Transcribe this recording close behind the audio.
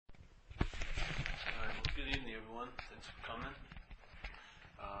Thanks for coming.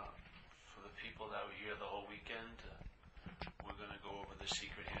 For the people that were here the whole weekend, we're going to go over the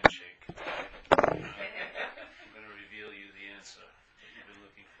secret handshake. I'm going to reveal you the answer that you've been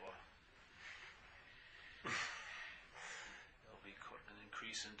looking for. There'll be an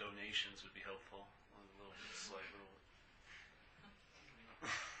increase in donations would be helpful.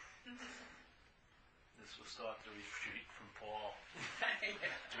 This will start the retreat from Paul.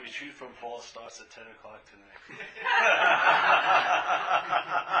 The retreat from Paul starts at 10 o'clock tonight.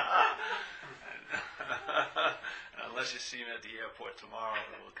 Unless you see me at the airport tomorrow,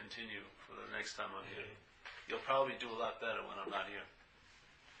 it will continue for the next time I'm here. You'll probably do a lot better when I'm not here.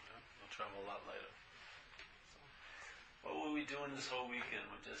 I'll travel a lot later. So, what were we doing this whole weekend?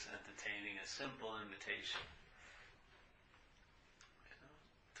 We're just entertaining a simple invitation.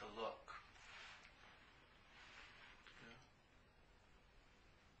 To look.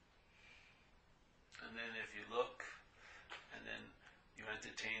 And then if you look, and then you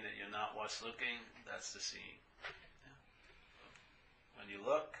entertain that you're not what's looking, that's the seeing. Yeah. When you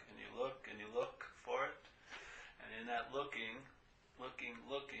look, and you look, and you look for it, and in that looking,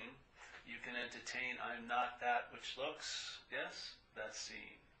 you can entertain, I'm not that which looks, yes, that's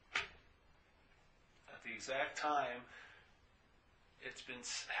seeing. At the exact time, it's been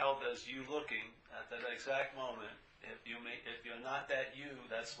held as you looking, at that exact moment, if you're not that you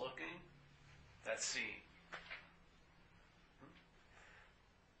that's looking, that's seeing.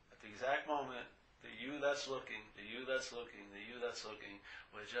 At the exact moment, the you that's looking, the you that's looking, the you that's looking,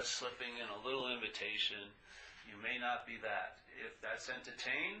 we're just slipping in a little invitation. You may not be that. If that's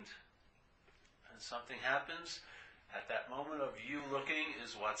entertained, and something happens, at that moment of you looking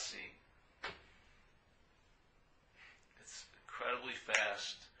is what's seen. It's incredibly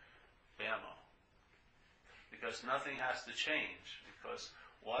fast bammo. Because nothing has to change. Because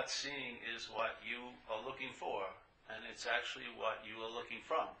what's seeing is what you are looking for, and it's actually what you are looking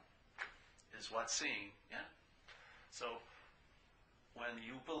from, is what's seeing. Yeah? So, when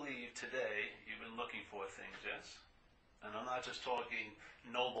you believe today, you've been looking for things, yes? And I'm not just talking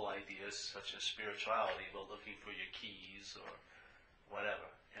noble ideas such as spirituality, but looking for your keys or whatever,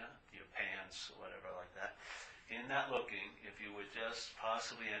 yeah? Your pants or whatever like that. In that looking, if you would just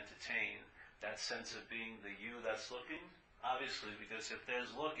possibly entertain that sense of being the you that's looking, obviously, because if there's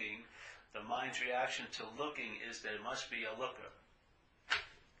looking, the mind's reaction to looking is there must be a looker.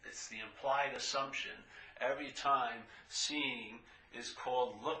 It's the implied assumption. Every time seeing is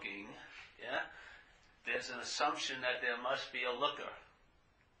called looking, yeah, there's an assumption that there must be a looker.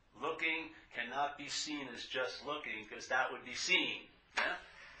 Looking cannot be seen as just looking, because that would be seeing. Yeah?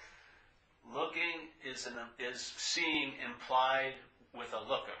 Looking is seeing implied with a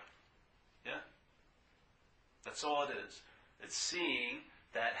looker. Yeah? That's all it is. It's seeing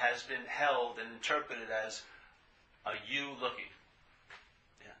that has been held and interpreted as a you looking.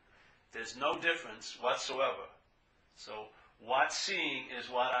 Yeah. There's no difference whatsoever. So what's seeing is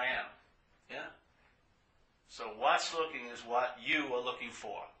what I am. Yeah. So what's looking is what you are looking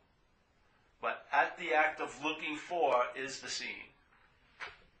for. But at the act of looking for is the seeing.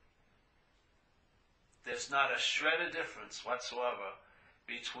 There's not a shred of difference whatsoever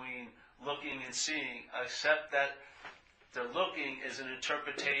between looking and seeing, except that the looking is an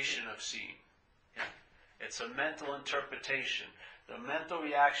interpretation of seeing. Yeah? It's a mental interpretation. The mental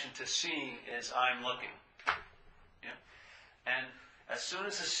reaction to seeing is I'm looking. Yeah? And as soon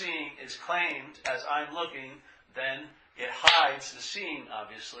as the seeing is claimed as I'm looking, then it hides the seeing,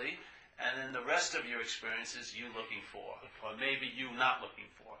 obviously, and then the rest of your experience is you looking for, or maybe you not looking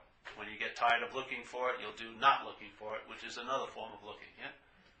for. When you get tired of looking for it, you'll do not looking for it, which is another form of looking. Yeah?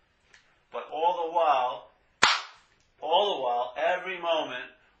 But all the while, every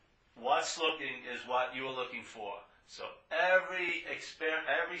moment, what's looking is what you are looking for. So every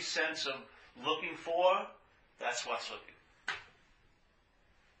sense of looking for, that's what's looking.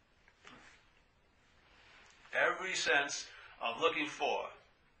 Every sense of looking for.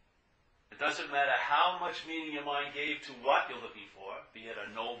 It doesn't matter how much meaning your mind gave to what you're looking for, be it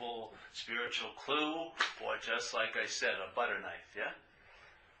a noble spiritual clue, or just like I said, a butter knife, yeah?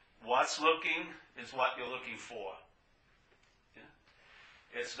 What's looking is what you're looking for.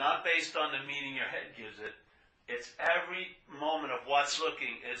 Yeah? It's not based on the meaning your head gives it. It's every moment of what's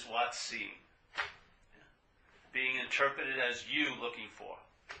looking is what's seen. Yeah? Being interpreted as you looking for.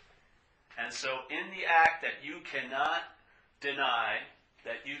 And so in the act that you cannot deny,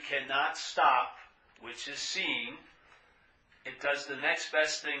 that you cannot stop, which is seeing, it does the next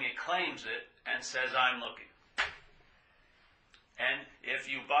best thing, it claims it, and says, I'm looking. And if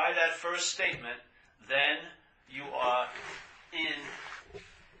you buy that first statement, then you are in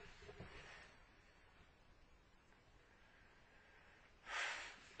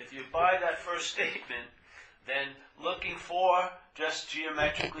if you buy that first statement, then looking for just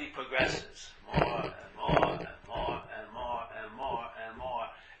geometrically progresses. More and more and more and more and more and more.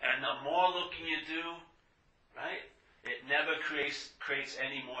 And the more looking you do, right, it never creates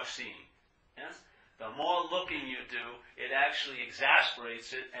any more seeing. Yes? The more looking you do, it actually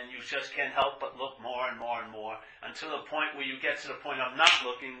exasperates it, and you just can't help but look more and more and more until the point where you get to the point of not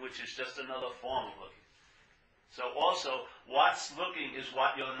looking, which is just another form of looking. So also, what's looking is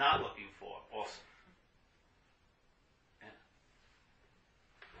what you're not looking for also. Yeah.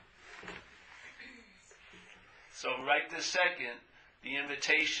 So right this second, the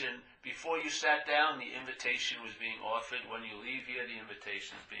invitation, before you sat down, the invitation was being offered. When you leave here, the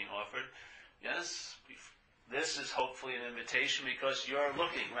invitation is being offered. Yes, this is hopefully an invitation because you're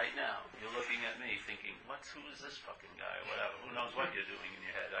looking right now. You're looking at me thinking, who is this fucking guy or whatever? Who knows what you're doing in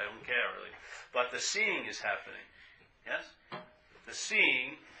your head? I don't care really. But the seeing is happening. Yes? The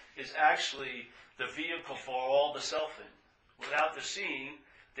seeing is actually the vehicle for all the selfing. Without the seeing,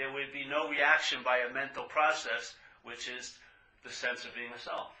 there would be no reaction by a mental process, which is the sense of being a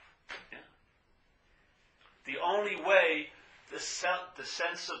self. Yeah? The only way the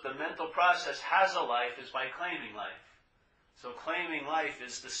sense of the mental process has a life is by claiming life. So claiming life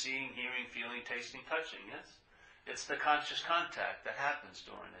is the seeing, hearing, feeling, tasting, touching, yes? It's the conscious contact that happens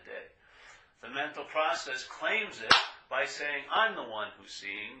during the day. The mental process claims it by saying, I'm the one who's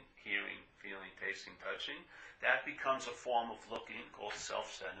seeing, hearing, feeling, tasting, touching. That becomes a form of looking called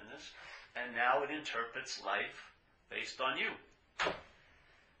self-centeredness, and now it interprets life based on you.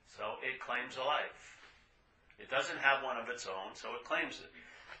 So it claims a life. It doesn't have one of its own, so it claims it.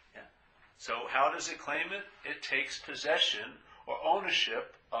 Yeah. So how does it claim it? It takes possession or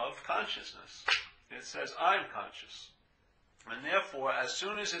ownership of consciousness. It says, I'm conscious. And therefore, as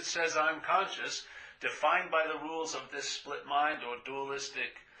soon as it says, I'm conscious, defined by the rules of this split mind or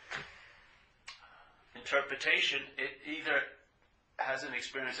dualistic interpretation, it either has an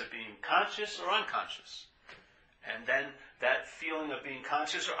experience of being conscious or unconscious. And then that feeling of being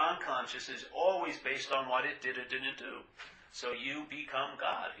conscious or unconscious is always based on what it did or didn't do. So you become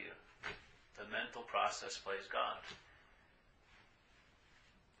God here. The mental process plays God.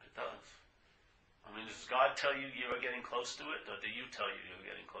 It does. I mean, does God tell you you're getting close to it, or do you tell you you're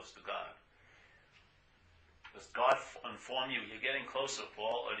getting close to God? Does God inform you you're getting closer,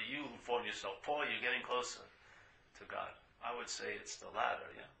 Paul, or do you inform yourself, Paul, you're getting closer to God? I would say it's the latter,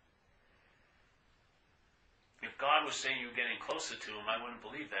 yeah. If God was saying you're getting closer to Him, I wouldn't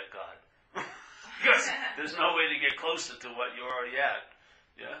believe that God. Because there's no way to get closer to what you're already at.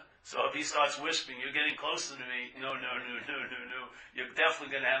 Yeah? So if He starts whispering, you're getting closer to me, no, you're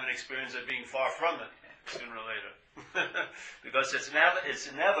definitely going to have an experience of being far from it, sooner or later. Because it's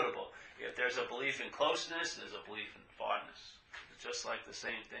inevitable. If there's a belief in closeness, there's a belief in farness. It's just like the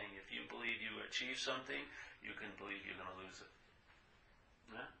same thing. If you believe you achieve something, you can believe you're going to lose it.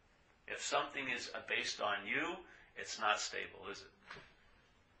 Yeah? If something is based on you, it's not stable, is it?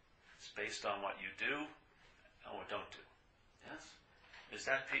 It's based on what you do or don't do. Yes? Is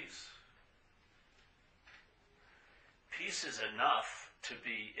that peace? Peace is enough to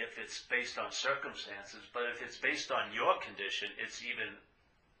be if it's based on circumstances, but if it's based on your condition, it's even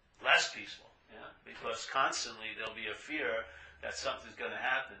less peaceful. Yeah? Because constantly there'll be a fear that something's going to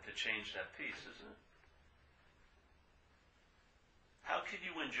happen to change that peace, isn't it? How could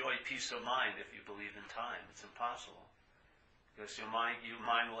you enjoy peace of mind if you believe in time? It's impossible. Because your mind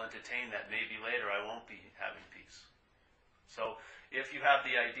will entertain that maybe later I won't be having peace. So if you have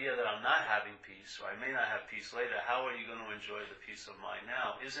the idea that I'm not having peace, or I may not have peace later, how are you going to enjoy the peace of mind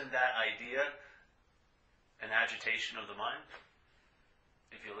now? Isn't that idea an agitation of the mind?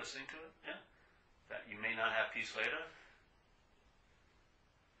 If you're listening to it, yeah? That you may not have peace later?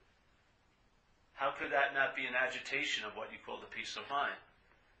 How could that not be an agitation of what you call the peace of mind?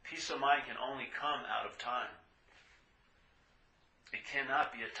 Peace of mind can only come out of time. It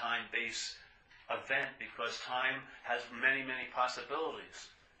cannot be a time-based event because time has many, many possibilities.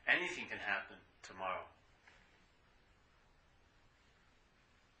 Anything can happen tomorrow.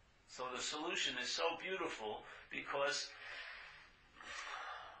 So the solution is so beautiful because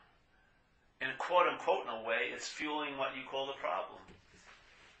in a quote-unquote in a way, it's fueling what you call the problem.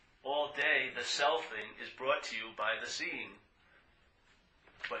 All day, the selfing is brought to you by the seeing.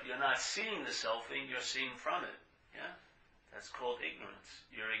 But you're not seeing the selfing, you're seeing from it. Yeah? That's called ignorance.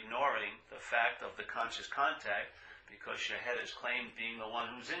 You're ignoring the fact of the conscious contact because your head has claimed being the one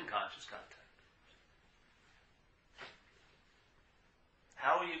who's in conscious contact.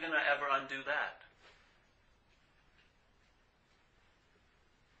 How are you going to ever undo that?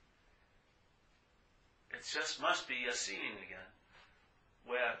 It just must be a seeing again.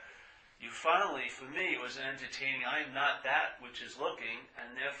 where you finally, for me, it was an entertaining, I am not that which is looking,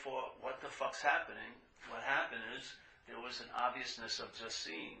 and therefore, what the fuck's happening? What happened is, there was an obviousness of just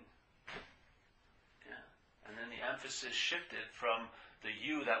seeing. Yeah. And then the emphasis shifted from the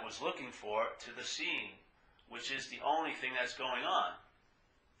you that was looking for to the seeing, which is the only thing that's going on.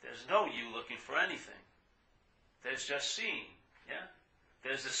 There's no you looking for anything. There's just seeing. Yeah?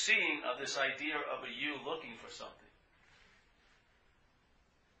 There's the seeing of this idea of a you looking for something.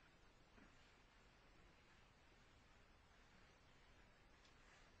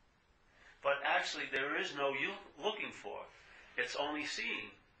 But actually, there is no you looking for. It's only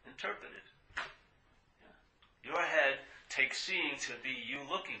seeing, interpreted. Yeah. Your head takes seeing to be you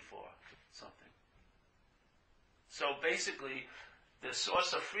looking for something. So basically, the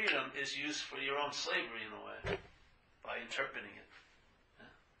source of freedom is used for your own slavery in a way, by interpreting it. Yeah.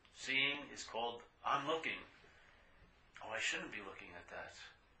 Seeing is called, I'm looking. Oh, I shouldn't be looking at that.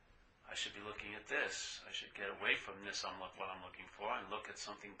 I should be looking at this. I should get away from this, what I'm looking for, and look at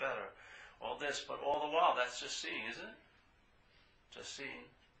something better. All this, but all the while, that's just seeing, isn't it? Just seeing.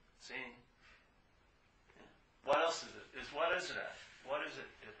 Seeing. Yeah. What else is it? What is it at? What is it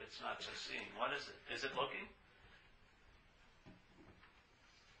if it's not just seeing? What is it? Is it looking?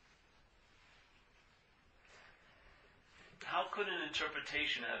 How could an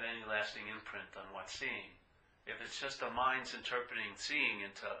interpretation have any lasting imprint on what's seeing? If it's just the mind's interpreting seeing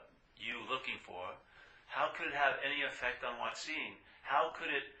into you looking for, how could it have any effect on what's seeing? How could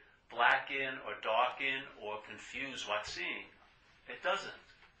it blacken or darken or confuse what's seeing? It doesn't.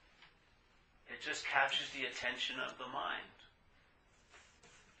 It just captures the attention of the mind.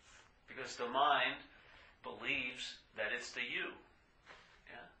 Because the mind believes that it's the you.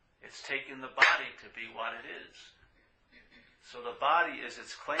 Yeah? It's taken the body to be what it is. So the body is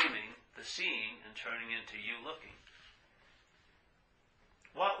its claiming the seeing and turning into you looking.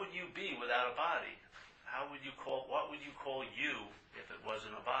 What would you be without a body? What would you call you if it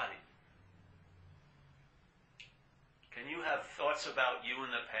wasn't a body? Can you have thoughts about you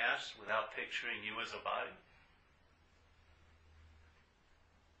in the past without picturing you as a body?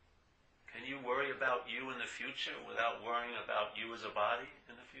 Can you worry about you in the future without worrying about you as a body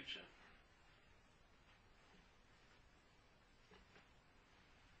in the future?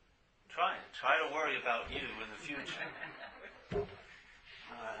 Try it. Try to worry about you in the future. Here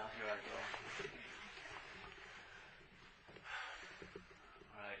I go.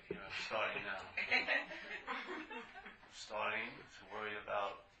 All right, here I'm starting now. Starting to worry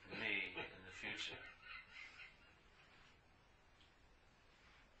about me in the future.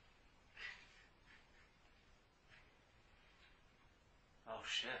 Oh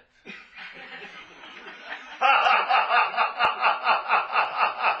shit.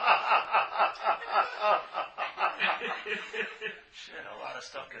 Shit, a lot of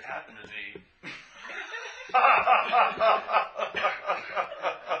stuff could happen to me.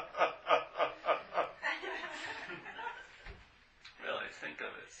 Really, think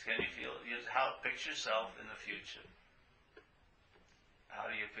of it. Can you feel it? Picture yourself in the future. How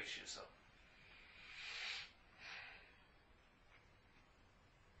do you picture yourself?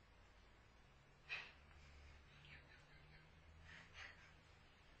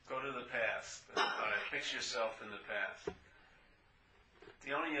 Go to the past. All right, picture yourself in the past.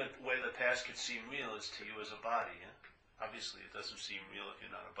 The only way the past could seem real is to you as a body, yeah? Obviously, it doesn't seem real if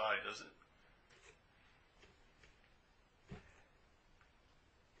you're not a body, does it?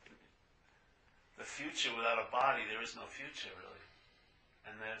 The future without a body, there is no future, really.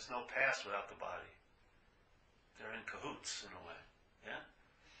 And there's no past without the body. They're in cahoots, in a way, yeah?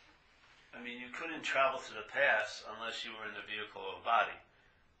 I mean, you couldn't travel to the past unless you were in the vehicle of a body.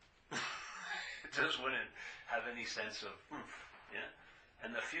 It just wouldn't have any sense of oomph, yeah?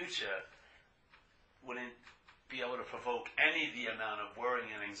 And the future wouldn't be able to provoke any of the amount of worrying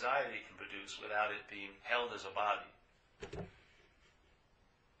and anxiety it can produce without it being held as a body.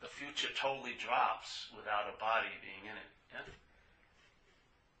 The future totally drops without a body being in it, yeah?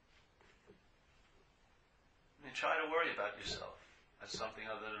 I mean, try to worry about yourself as something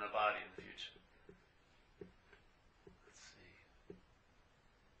other than a body in the future. Let's see.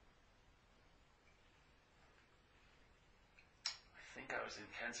 I think I was in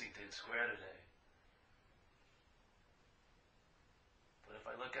Kensington Square today. But if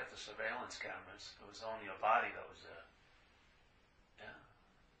I look at the surveillance cameras, it was only a body that was there. Yeah.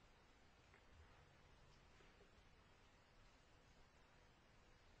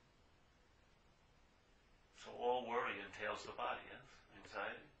 So all worry entails the body, yes?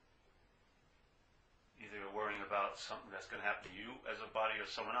 Anxiety. Either you're worrying about something that's going to happen to you as a body or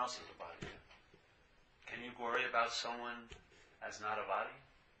someone else as a body. Yeah? Can you worry about someone as not a body?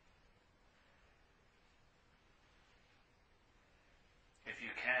 If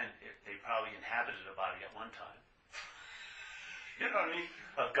you can, they probably inhabited a body at one time. You know what I mean?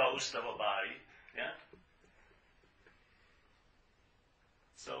 A ghost of a body. Yeah?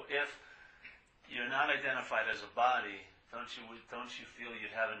 So if you're not identified as a body, don't you feel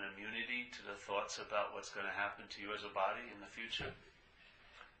you'd have an immunity to the thoughts about what's going to happen to you as a body in the future?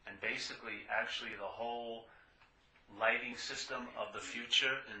 And basically, actually, the whole lighting system of the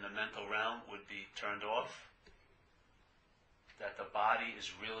future in the mental realm would be turned off. That the body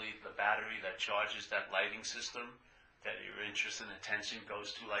is really the battery that charges that lighting system, that your interest and attention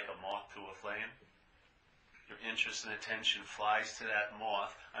goes to like a moth to a flame. Your interest and attention flies to that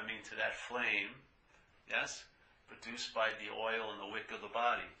to that flame, yes, produced by the oil and the wick of the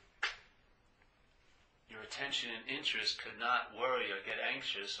body. Your attention and interest could not worry or get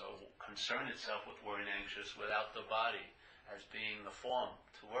anxious or concern itself with worrying and anxious without the body as being the form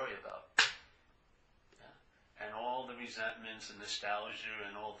to worry about. And all the resentments and nostalgia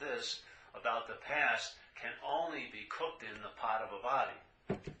and all this about the past can only be cooked in the pot of a body.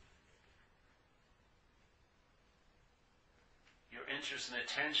 Your interest and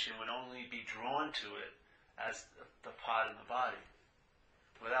attention would only be drawn to it as the pot in the body.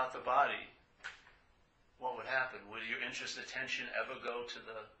 Without the body, what would happen? Would your interest and attention ever go to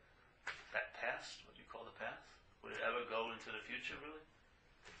that past? What do you call the past? Would it ever go into the future, really?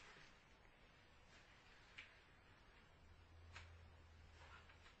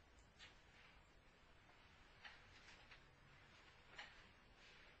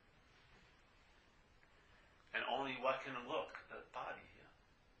 And only what can look? The body. Yeah?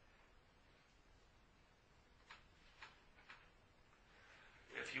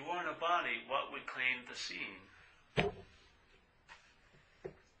 If you weren't a body, what would claim the seeing?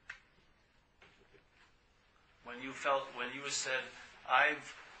 When you said,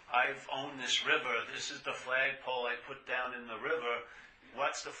 I've owned this river, this is the flagpole I put down in the river,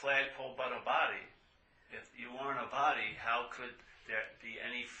 what's the flagpole but a body? If you weren't a body, how could there be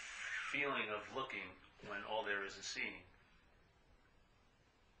any feeling of looking when all there is seeing?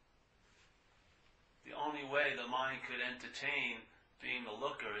 The only way the mind could entertain being a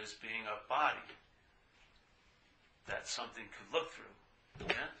looker is being a body that something could look through.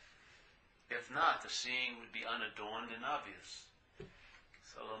 Yeah? If not, the seeing would be unadorned and obvious.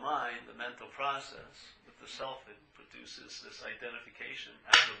 So the mind, the mental process, with the self, it produces this identification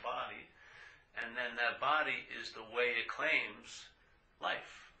as a body, and then that body is the way it claims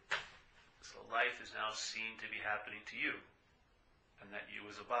life. So life is now seen to be happening to you, and that you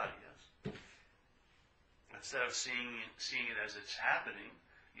is a body, yes? Instead of seeing it as it's happening,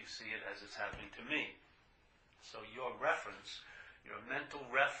 you see it as it's happening to me. So your reference, your mental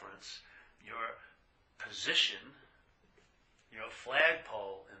reference, your position, your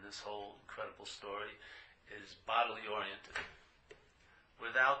flagpole in this whole incredible story is bodily oriented.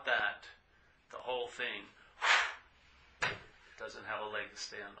 Without that, the whole thing doesn't have a leg to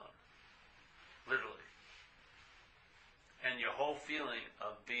stand on. Literally. And your whole feeling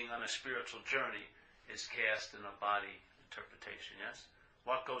of being on a spiritual journey is cast in a body interpretation, yes?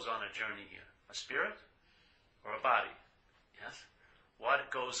 What goes on a journey here? A spirit or a body? Yes?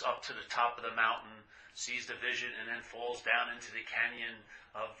 What goes up to the top of the mountain, sees the vision, and then falls down into the canyon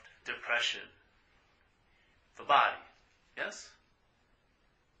of depression? The body. Yes?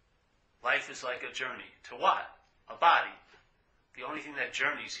 Life is like a journey. To what? A body. The only thing that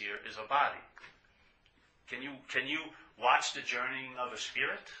journeys here is a body. Can you watch the journeying of a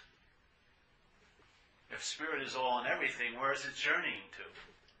spirit? If spirit is all and everything, where is it journeying to?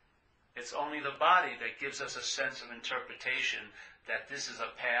 It's only the body that gives us a sense of interpretation that this is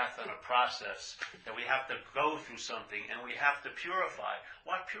a path and a process, that we have to go through something and we have to purify.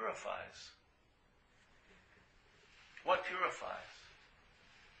 What purifies? What purifies?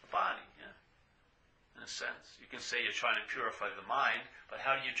 The body, yeah. In a sense. You can say you're trying to purify the mind, but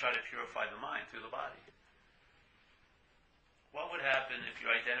how do you try to purify the mind? Through the body. What would happen if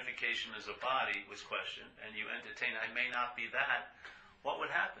your identification as a body was questioned and you entertain, I may not be that? What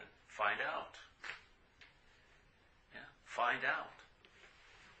would happen? Find out. Yeah, find out.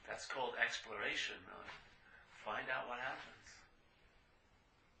 That's called exploration, really. Find out what happens.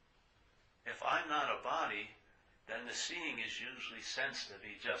 If I'm not a body, then the seeing is usually sensed to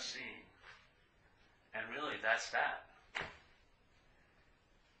be just seeing. And really, that's that.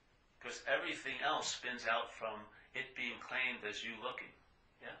 Because everything else spins out from it being claimed as you looking.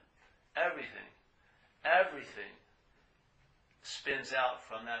 Yeah? Everything spins out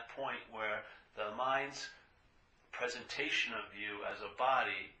from that point where the mind's presentation of you as a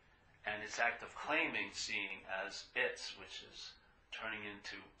body and its act of claiming seeing as its, which is turning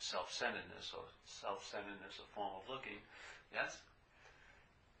into self-centeredness, or self-centeredness a form of looking, yes?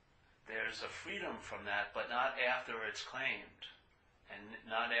 There's a freedom from that, but not after it's claimed, and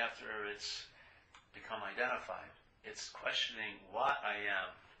not after it's become identified. It's questioning what I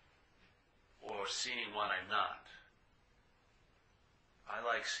am, or seeing what I'm not. I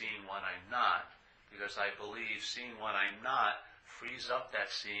like seeing what I'm not, because I believe seeing what I'm not frees up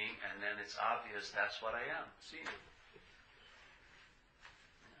that seeing, and then it's obvious that's what I am, seeing.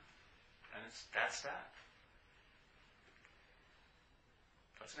 Yeah. And that's that.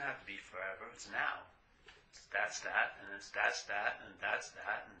 Doesn't have to be forever, it's now. That's that, and that's that, and that's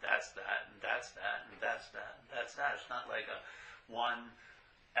that, and that's that, and that's that, and that's that, and that's that. It's not like a one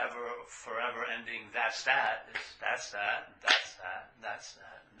ever, forever ending that's that. It's that's that, and that's that, and that's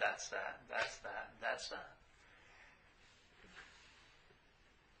that, and that's that, and that's that, and that's that.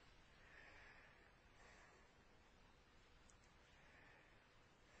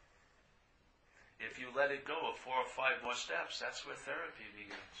 If you let it go of 4 or 5 more steps, that's where therapy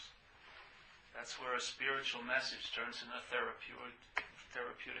begins. That's where a spiritual message turns into a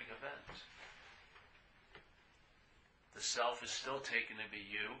therapeutic event. The self is still taken to be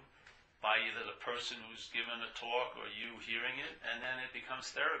you by either the person who's given a talk or you hearing it, and then it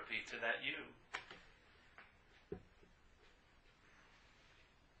becomes therapy to that you.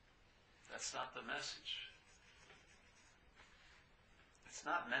 That's not the message. It's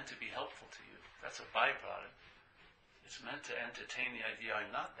not meant to be helpful to you. That's a byproduct. It's meant to entertain the idea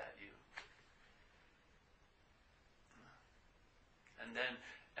I'm not that you. And then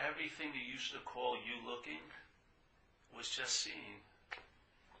everything you used to call you looking was just seeing.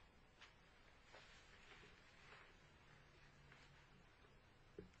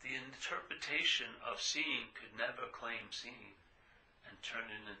 The interpretation of seeing could never claim seeing and turn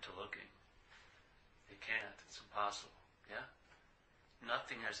it into looking. It can't. It's impossible. Yeah?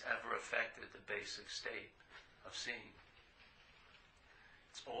 Nothing has ever affected the basic state of seeing.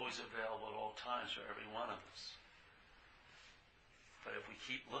 It's always available at all times for every one of us. But if we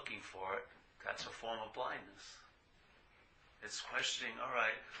keep looking for it, that's a form of blindness. It's questioning, all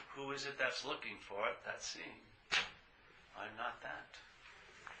right, who is it that's looking for it? That's seeing. I'm not that.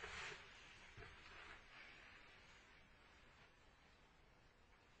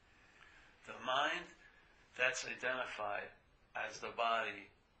 The mind that's identified as the body,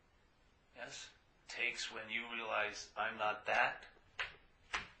 yes, takes when you realize I'm not that,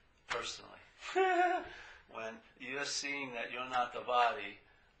 personally. When you're seeing that you're not the body,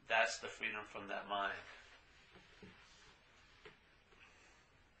 that's the freedom from that mind.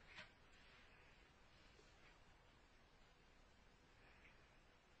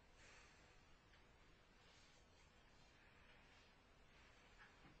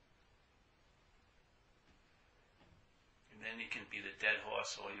 And then you can be the dead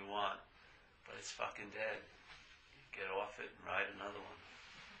horse all you want, but it's fucking dead. You get off it and ride another one.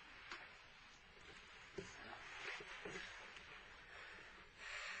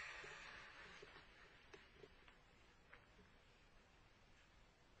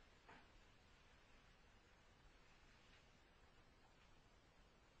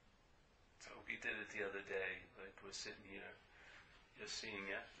 We did it the other day, like we're sitting here. You're seeing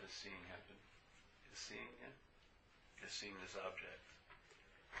it, you're seeing happen. You're seeing it, you're seeing this object.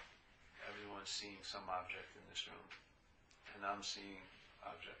 Everyone's seeing some object in this room. And I'm seeing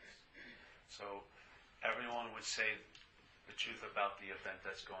objects. So everyone would say the truth about the event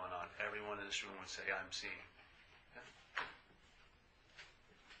that's going on. Everyone in this room would say, I'm seeing. Yeah?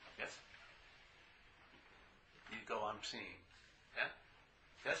 Yes? You go, I'm seeing. Yeah?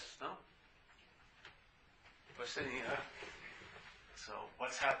 Yes? No? We're sitting here. So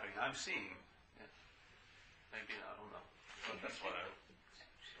what's happening? I'm seeing. Yeah. Maybe I don't know. But that's what I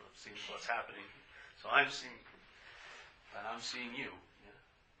sort of see what's happening. So I'm seeing. And I'm seeing you. Yeah.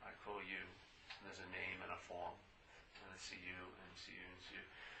 I call you. And there's a name and a form. And I see you and see you and see you.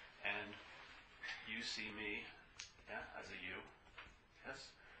 And you see me, yeah, as a you.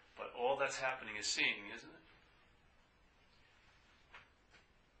 Yes? But all that's happening is seeing, isn't it?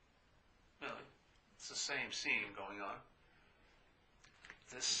 Really? It's the same seeing going on.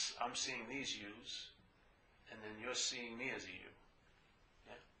 This, I'm seeing these yous, and then you're seeing me as a you.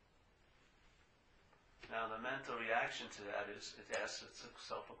 Yeah? Now the mental reaction to that is, it asks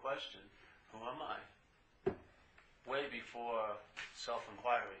itself a question. Who am I? Way before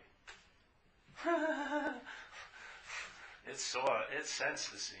self-inquiry. It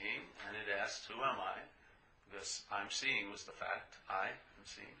sensed the seeing, and it asked, who am I? Because I'm seeing was the fact. I am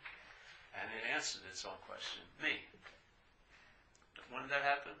seeing. And it answered its own question, me. When did that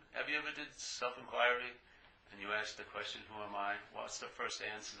happen? Have you ever did self-inquiry and you ask the question, who am I? What's the first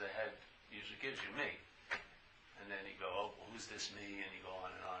answer the head usually gives you? Me. And then you go, oh, well, who's this me? And you go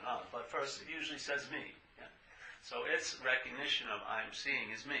on and on and on. But first, it usually says me. Yeah? So its recognition of I'm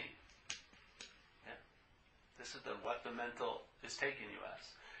seeing is me. Yeah? This is what the mental is taking you as.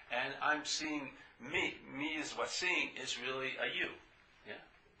 And I'm seeing me. Me is what seeing is really a you. Yeah?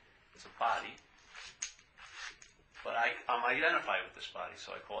 It's a body. But I'm identified with this body,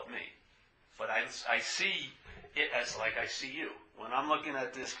 so I call it me. But I see it as like I see you. When I'm looking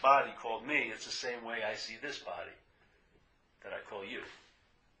at this body called me, it's the same way I see this body that I call you.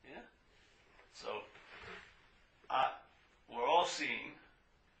 Yeah? So, we're all seeing,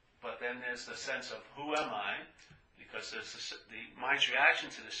 but then there's the sense of who am I? Because there's the mind's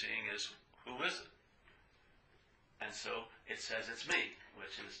reaction to the seeing is, who is it? And so it says it's me,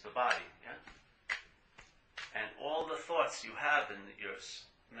 which is the body. Yeah? And all the thoughts you have in your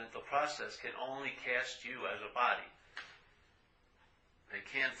mental process can only cast you as a body. They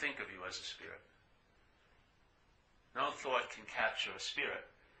can't think of you as a spirit. No thought can capture a spirit,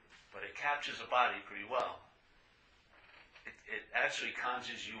 but it captures a body pretty well. It actually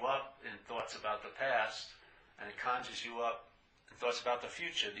conjures you up in thoughts about the past, and it conjures you up in thoughts about the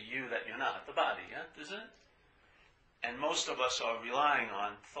future, the you that you're not, the body, yeah? Isn't it? And most of us are relying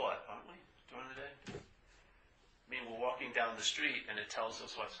on thought, aren't we, during the day? I mean, we're walking down the street and it tells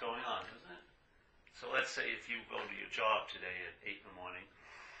us what's going on, isn't it? So let's say if you go to your job today at 8 in the morning,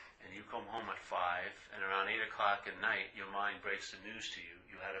 and you come home at 5, and around 8 o'clock at night, your mind breaks the news to you,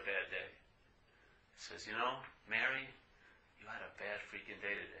 you had a bad day. It says, you know, Mary, you had a bad freaking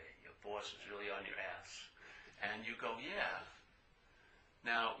day today. Your boss was really on your ass. And you go, yeah.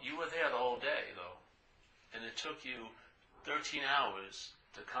 Now, you were there the whole day, though, and it took you 13 hours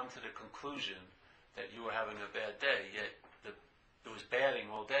to come to the conclusion that you were having a bad day, yet it was badding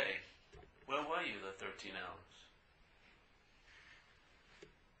all day. Where were you the 13 hours?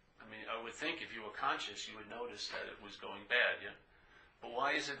 I mean, I would think if you were conscious, you would notice that it was going bad, yeah? But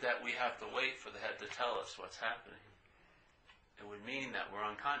why is it that we have to wait for the head to tell us what's happening? It would mean that we're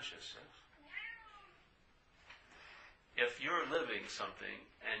unconscious, yes? If you're living something,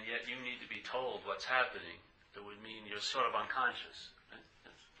 and yet you need to be told what's happening, it would mean you're sort of unconscious. Right?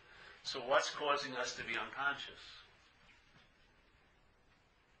 Yes. So what's causing us to be unconscious?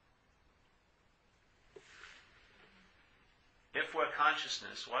 If we're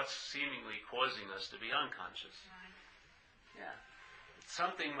consciousness, what's seemingly causing us to be unconscious? Yeah.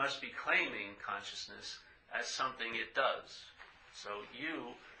 Something must be claiming consciousness as something it does. So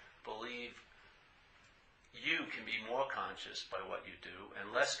you believe you can be more conscious by what you do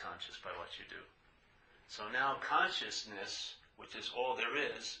and less conscious by what you do. So now consciousness, which is all there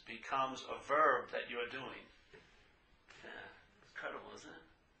is, becomes a verb that you're doing. Yeah, incredible, isn't it?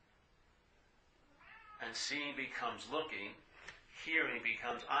 And seeing becomes looking. Hearing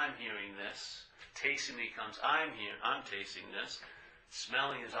becomes I'm hearing this. Tasting becomes I'm tasting this.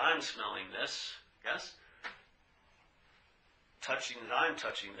 Smelling is I'm smelling this. Yes? Touching is I'm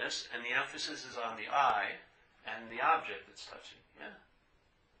touching this. And the emphasis is on the I and the object it's touching. Yeah?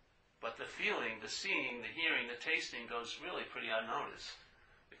 But the feeling, the seeing, the hearing, the tasting goes really pretty unnoticed.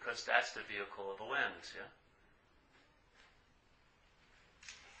 Because that's the vehicle of awareness. Yeah?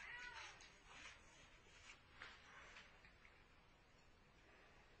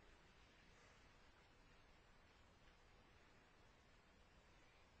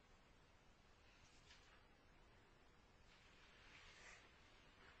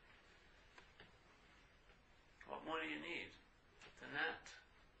 What more do you need than that?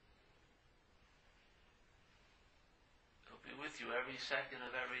 It'll be with you every second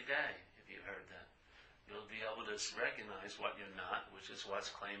of every day, if you heard that. You'll be able to recognize what you're not, which is what's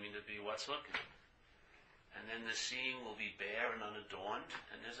claiming to be what's looking. And then the seeing will be bare and unadorned,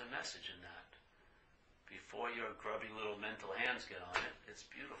 and there's a message in that. Before your grubby little mental hands get on it, it's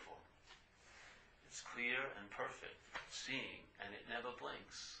beautiful. It's clear and perfect, seeing, and it never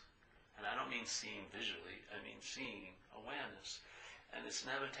blinks. And I don't mean seeing visually, I mean seeing awareness. And it's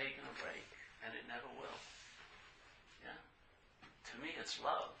never taken a break, and it never will. Yeah? To me, it's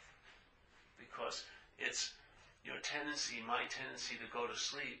love. Because it's your tendency, my tendency to go to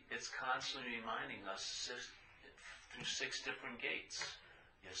sleep, it's constantly reminding us through 6 different gates.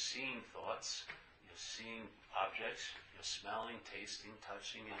 You're seeing thoughts, you're seeing objects, you're smelling, tasting,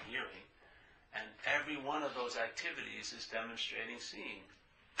 touching, and hearing. And every one of those activities is demonstrating seeing.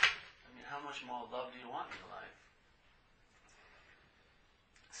 I mean, how much more love do you want in your life?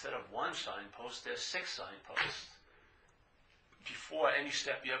 Instead of 1 signpost, there's 6 signposts. Before any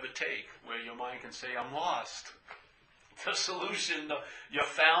step you ever take, where your mind can say, I'm lost. the solution, you're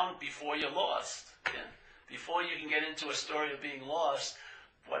found before you're lost. Yeah? Before you can get into a story of being lost,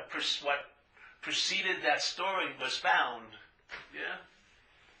 what preceded that story was found. Yeah?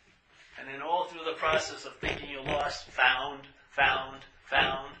 And then all through the process of thinking you're lost, found,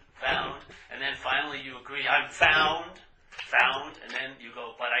 and then finally you agree, I'm found, and then you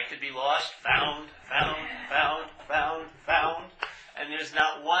go, but I could be lost, found, and there's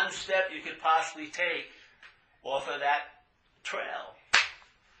not one step you could possibly take off of that trail.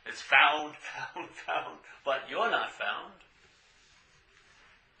 It's found, but you're not found.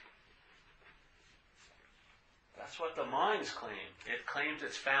 That's what the mind's claim. It claims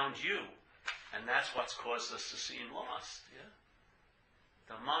it's found you, and that's what's caused us to seem lost. Yeah?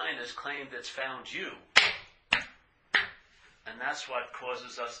 The mind has claimed it's found you, and that's what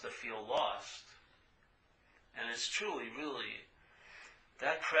causes us to feel lost. And it's truly, really,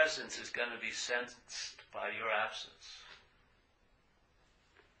 that presence is going to be sensed by your absence.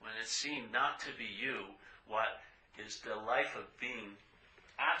 When it's seen not to be you, what is the life of being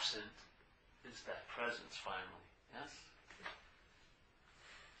absent is that presence finally. Yes?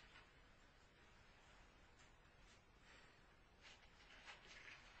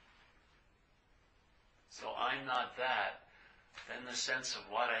 So I'm not that, then the sense of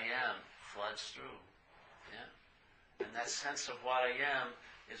what I am floods through. Yeah? And that sense of what I am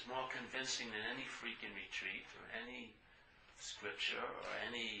is more convincing than any freaking retreat or any scripture or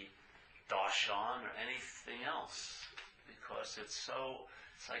any darshan or anything else. Because it's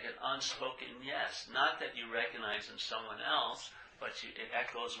like an unspoken yes. Not that you recognize in someone else, but it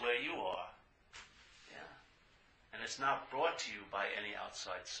echoes where you are. Yeah? And it's not brought to you by any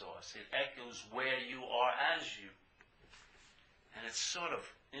outside source. It echoes where you are as you. And it's sort of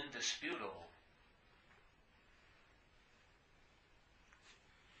indisputable.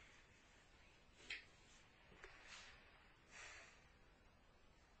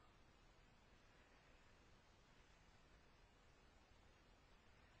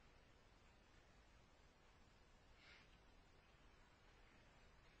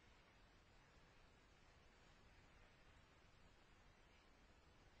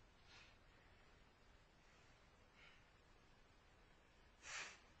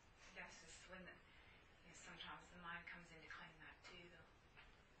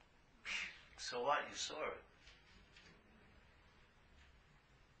 So what? You saw it.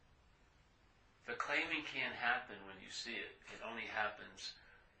 The claiming can't happen when you see it. It only happens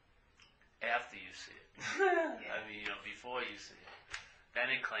after you see it. I mean, before you see it.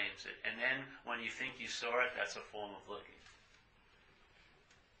 Then it claims it. And then when you think you saw it, that's a form of looking.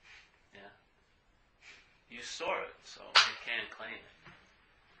 Yeah? You saw it, so it can't claim it.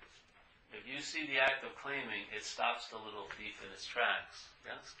 If you see the act of claiming, it stops the little thief in its tracks.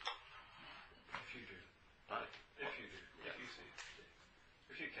 Yes? If you do. What? If you do. If you see.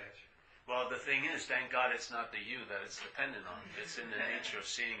 If you catch. Well, the thing is, thank God it's not the you that it's dependent on. It's in the nature of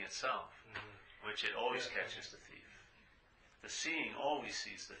seeing itself, which it always catches the thief. The seeing always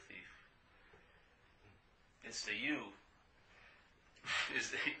sees the thief. It's the you.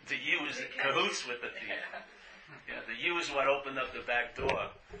 The you is in cahoots with the thief. Yeah, the you is what opened up the back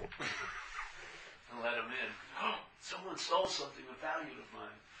door and let him in. Oh, someone stole something of value of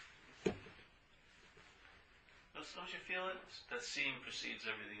mine. Don't you feel it? That seeing precedes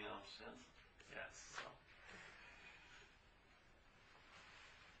everything else. Yes. Yes. So.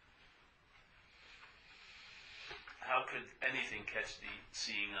 How could anything catch the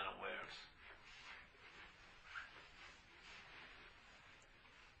seeing unawares?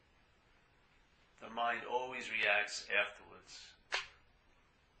 The mind always reacts afterwards.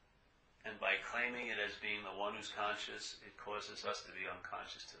 And by claiming it as being the one who's conscious, it causes us to be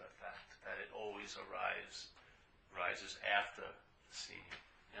unconscious to the fact that it always rises after the seeing.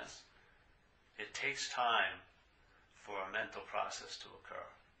 Yes? It takes time for a mental process to occur.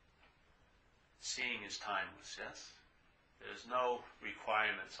 Seeing is timeless, yes? There's no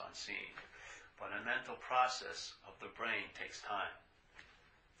requirements on seeing. But a mental process of the brain takes time.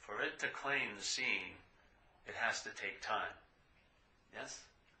 For it to claim the seeing, it has to take time. Yes?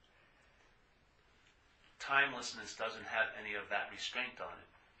 Timelessness doesn't have any of that restraint on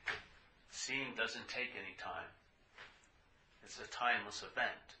it. Seeing doesn't take any time. It's a timeless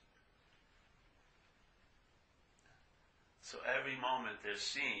event. So every moment there's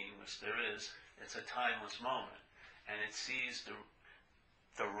seeing, which there is, it's a timeless moment. And it sees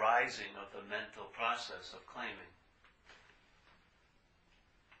the rising of the mental process of claiming.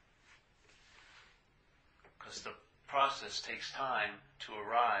 Because the process takes time to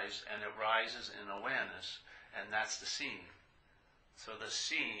arise, and it rises in awareness, and that's the seeing. So the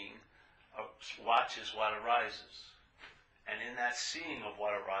seeing watches what arises. And in that seeing of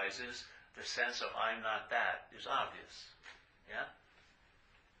what arises, the sense of I'm not that is obvious. Yeah?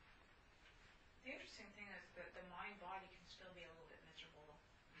 The interesting thing is that the mind-body can still be a little bit miserable,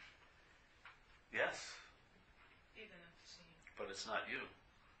 Yes, even if seeing, but it's not you.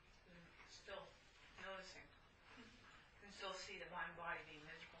 still noticing. You can still see the mind-body being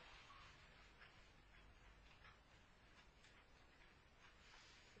miserable.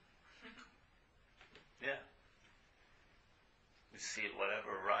 Yeah. You see it, whatever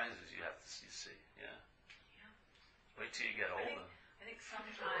arises, you have to see. Yeah. Yeah. Wait till you get older. I think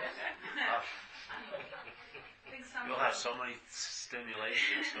sometimes. You'll have so many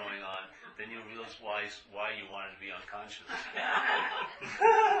stimulations going on, then you'll realize why you wanted to be unconscious.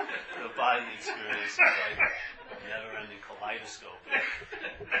 The body experience is like a never-ending kaleidoscope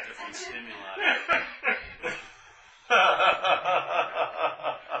of different stimuli.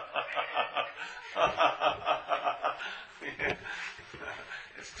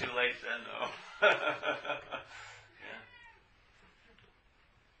 It's too late then, though. Yeah.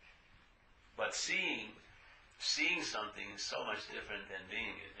 But seeing something is so much different than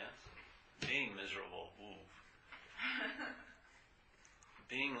being it. Yes? Being miserable, ooh.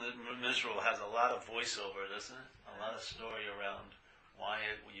 Being miserable has a lot of voiceover, doesn't it? A lot of story around why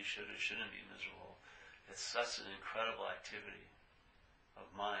you should or shouldn't be miserable. It's such an incredible activity of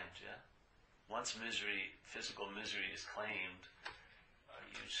mind, yeah? Once misery, physical misery is claimed, a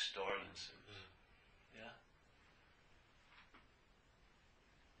huge story ensues. Yeah?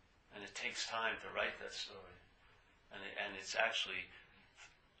 And it takes time to write that story. And it's actually,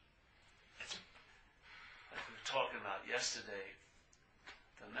 it's like we were talking about yesterday,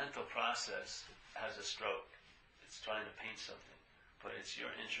 the mental process has a stroke. It's trying to paint something. But it's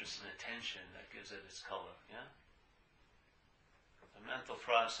your interest and attention that gives it its color, yeah? The mental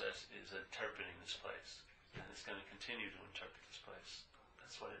process is interpreting this place. And it's going to continue to interpret this place.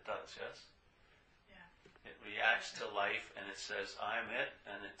 That's what it does, yes? Yeah. It reacts to life and it says, I'm it,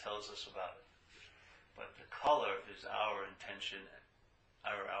 and it tells us about it. But the color is our intention,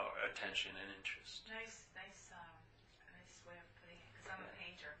 our attention and interest. Nice way of putting it, because I'm a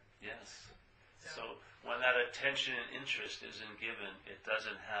painter. Yes. So when that attention and interest isn't given, it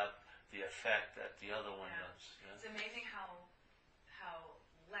doesn't have the effect that the other one does. Yeah? It's amazing how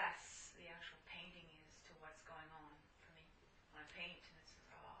less the actual painting is to what's going on for me. When I paint, and it's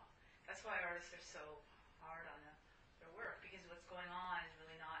that's why artists are so hard on their work, because what's going on is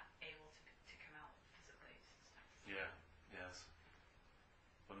really not able to come out physically. Yeah. Yes.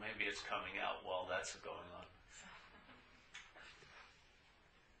 But maybe it's coming out while that's going on.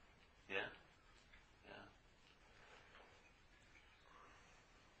 Yeah? Yeah.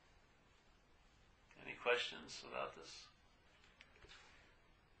 Any questions about this?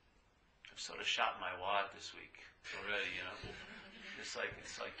 I've sort of shot my wad this week already, you know. It's like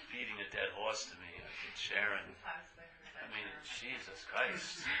beating a dead horse to me. I keep sharing. I mean, Jesus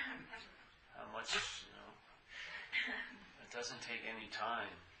Christ. How much, you know. It doesn't take any time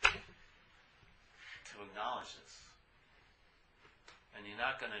to acknowledge this. And you're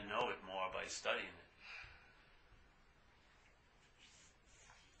not going to know it more by studying it.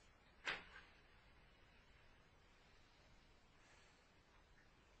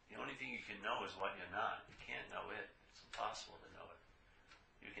 The only thing you can know is what you're not. You can't know it. It's impossible to know it.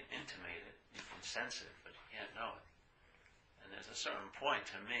 You can intimate it, you can sense it, but you can't know it. And there's a certain point,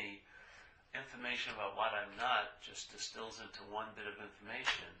 to me, information about what I'm not just distills into one bit of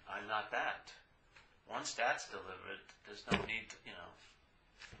information. I'm not that. Once that's delivered, there's no need to, you know,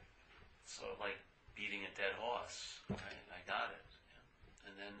 sort of like beating a dead horse, right? I got it. Yeah.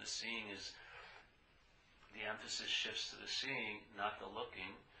 And then the seeing is, the emphasis shifts to the seeing, not the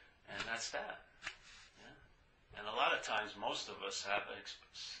looking, and that's that. Yeah? And a lot of times, most of us have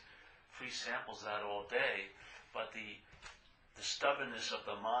free samples of that all day, but the stubbornness of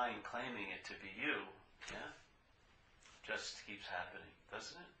the mind claiming it to be you, yeah, just keeps happening,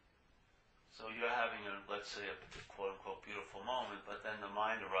 doesn't it? So you're having let's say, a quote-unquote beautiful moment, but then the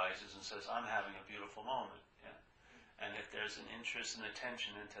mind arises and says, I'm having a beautiful moment. Yeah? And if there's an interest and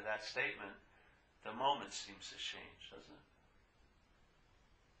attention into that statement, the moment seems to change, doesn't it?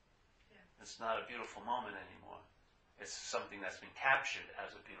 Yeah. It's not a beautiful moment anymore. It's something that's been captured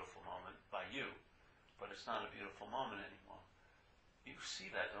as a beautiful moment by you, but it's not a beautiful moment anymore. You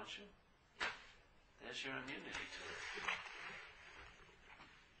see that, don't you? There's your immunity to it.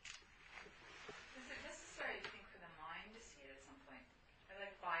 Is it necessary, you think, for the mind to see it at some point? Or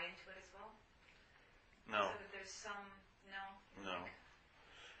buy into it as well? No. So that there's some, no? No.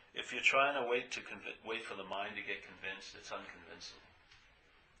 If you're trying to wait for the mind to get convinced, it's unconvincing.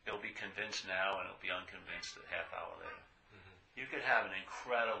 It'll be convinced now and it'll be unconvinced a half hour later. You could have an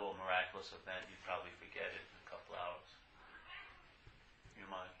incredible, miraculous event. You'd probably forget it in a couple hours. You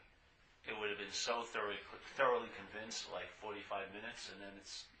might. It would have been so thoroughly convinced, like 45 minutes, and then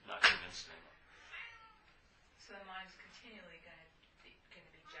it's not convinced anymore. So the mind's continually going to be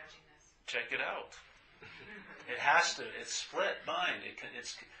judging this. Check it out. It has to. It's split mind.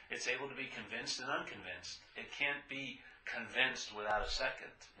 It's able to be convinced and unconvinced. It can't be convinced without a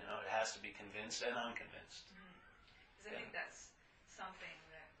second. You know, it has to be convinced and unconvinced. Because I think that's something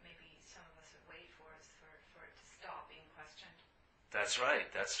that maybe some of us would wait for, is for it to stop being questioned. That's right.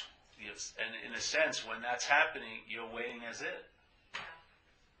 Yes. And in a sense, when that's happening, you're waiting as it. Yeah.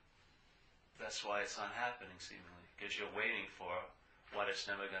 That's why it's not happening, seemingly, because you're waiting for what it's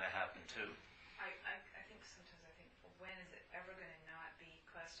never going to happen to. I think sometimes well, when is it ever going to not be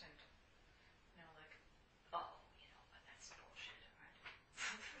questioned? You know, like, but that's bullshit, right?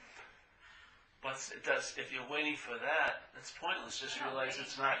 But it does. If you're waiting for that, it's pointless. Just realize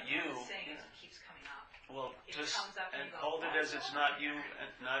it's not you. I'm saying it keeps coming up. Well, It just comes up and and you go, hold it as it's not you, and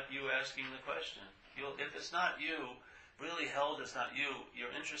not you asking the question. If it's not you, really held as not you,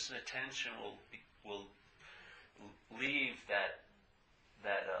 your interest and attention will leave that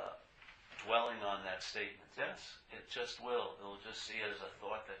dwelling on that statement. Yes, it just will. It'll just see it as a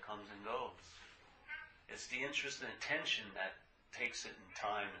thought that comes and goes. It's the interest and attention that takes it in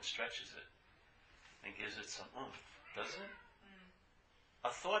time and stretches it and gives it some oomph, doesn't it? A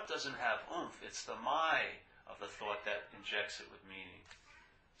thought doesn't have oomph. It's the my of the thought that injects it with meaning.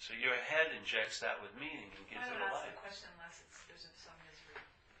 So your head injects that with meaning and gives it a I don't ask life. the question unless there's some misery.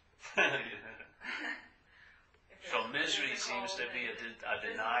 So misery seems to be a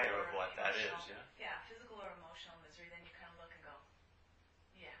denier of what that is, yeah? Yeah, physical or emotional misery, then you kind of look and go,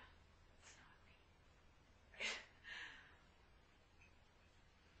 yeah, it's not me. Right?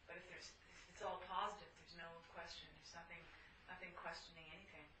 But if it's all positive, there's no question, there's nothing questioning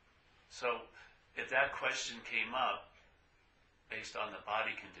anything. So if that question came up based on the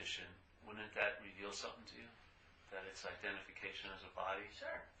body condition, wouldn't that reveal something to you? That it's identification as a body?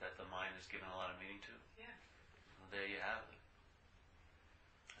 Sure. That the mind is given a lot of meaning to? Yeah. Well, there you have it.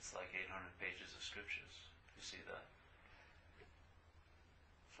 It's like 800 pages of scriptures. You see that?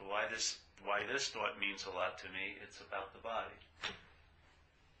 So why this thought means a lot to me, it's about the body.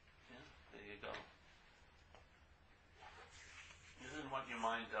 Yeah, there you go. Isn't what your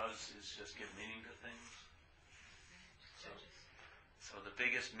mind does is just give meaning to things? So the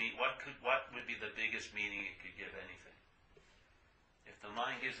biggest what would be the biggest meaning it could give anything? If the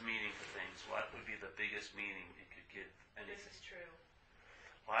mind gives meaning to things, what would be the biggest meaning it could give anything? This is true.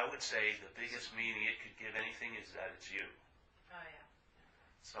 Well, I would say the biggest meaning it could give anything is that it's you. Oh, yeah.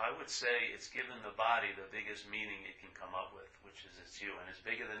 So I would say it's given the body the biggest meaning it can come up with, which is it's you. And it's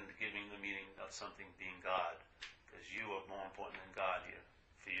bigger than giving the meaning of something being God, because you are more important than God here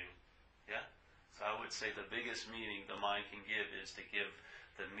for you. Yeah? So I would say the biggest meaning the mind can give is to give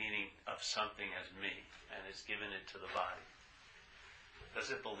the meaning of something as me, and it's given it to the body.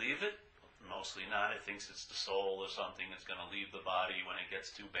 Does it believe it? Mostly not. It thinks it's the soul or something that's going to leave the body when it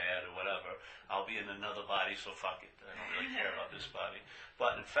gets too bad or whatever. I'll be in another body, so fuck it. I don't really care about this body.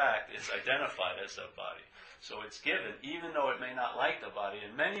 But in fact, it's identified as that body. So it's given, even though it may not like the body.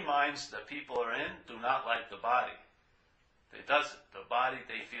 And many minds that people are in do not like the body. It doesn't. The body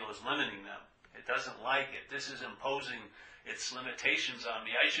they feel is limiting them. It doesn't like it. This is imposing its limitations on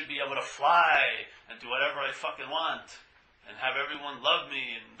me. I should be able to fly and do whatever I fucking want and have everyone love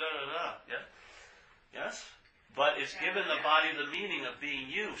me and da-da-da. Yeah? Yes? But it's given the body the meaning of being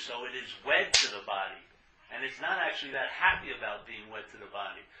you, so it is wed to the body. And it's not actually that happy about being wed to the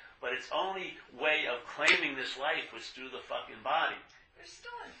body. But its only way of claiming this life was through the fucking body. There's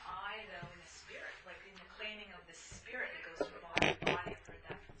still an I, though, in the spirit, like in the claiming of the spirit that goes through body. I've heard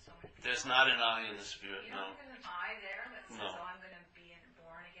that from so many people. There's not an I in the spirit, You no. know, there's an I there that says, No. oh, I'm going to be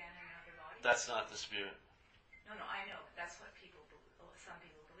born again in another body. That's not the spirit. No, I know. But that's what some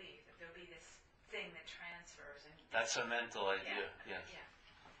people believe, that there'll be this thing that transfers. And That's a mental idea, yes. Yeah.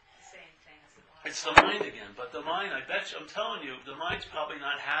 The same thing as the body. It's the mind again, but the mind, I bet you, I'm telling you, the mind's probably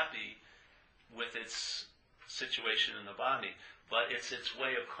not happy with its situation in the body, but it's its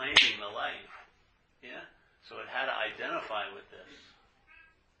way of claiming the life. Yeah? So it had to identify with this.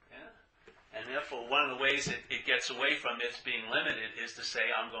 Yeah? And therefore, one of the ways it gets away from its being limited is to say,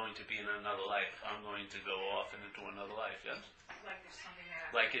 I'm going to be in another life. I'm going to go off and into another life. Yes? Like there's something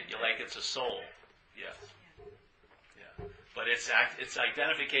there. Like it's a soul. Yes. Yeah. But its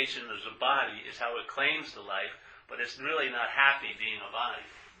identification as a body is how it claims the life, but it's really not happy being a body.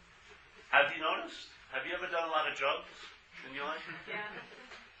 Have you noticed? Have you ever done a lot of drugs in your life? Yeah.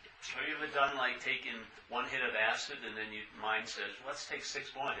 Have you ever done like taking one hit of acid and then your mind says, let's take 6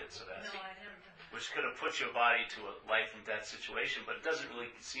 more hits of acid? No, I've never done that. Which could have put your body to a life and death situation, but it doesn't really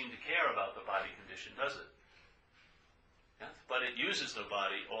seem to care about the body condition, does it? Yeah? But it uses the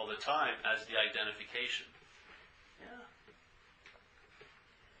body all the time as the identification. Yeah.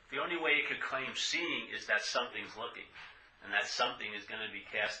 The only way it could claim seeing is that something's looking, and that something is going to be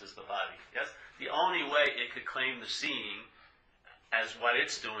cast as the body. Yes? The only way it could claim the seeing as what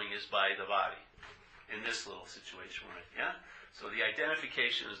it's doing is by the body in this little situation, right? Yeah? So the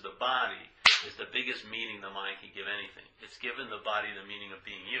identification as the body is the biggest meaning the mind can give anything. It's given the body the meaning of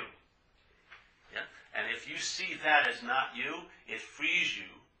being you. Yeah? And if you see that as not you, it frees you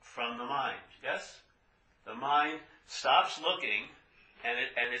from the mind. Yes? The mind stops looking and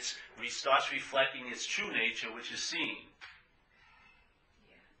it starts reflecting its true nature, which is seeing.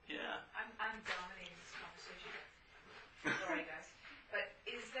 Yeah. I'm dominating this conversation. Sorry, guys. But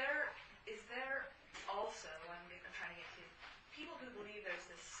is there also, I'm trying to get to, people who believe there's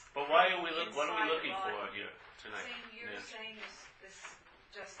this... But why are we what are we inside the looking body? for here tonight? You're Yes. saying this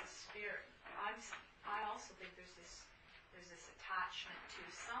just the spirit. I also think there's this attachment to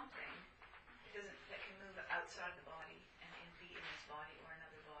something that can move outside the body and be in this body or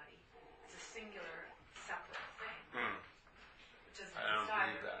another body. It's a singular, separate thing. Which doesn't I don't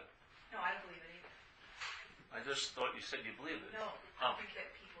desire. believe that. No, I don't believe it either. I just thought you said you believe it. No, Oh. I think that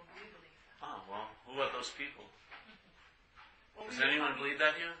people do believe that. Oh, well, who are those people? Well, Does we were anyone talking- believe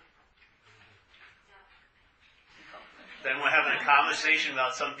that here? Then we're having a conversation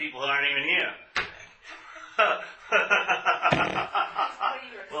about some people who aren't even here.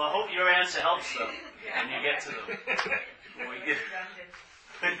 Well, I hope your answer helps them, and you get to them. When we get... Redundant.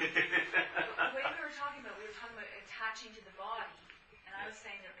 When we were talking about attaching to the body, and I was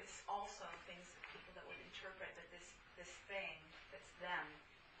saying there is also things that people that would interpret that this thing that's them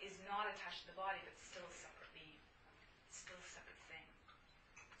is not attached to the body, but still a separate thing.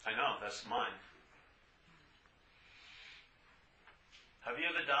 I know, that's mine. Have you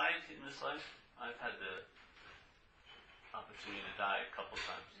ever died in this life? I've had the opportunity to die a couple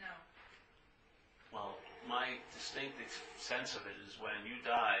times. No. Well, my distinct sense of it is when you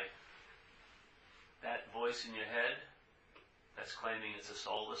die, that voice in your head that's claiming it's a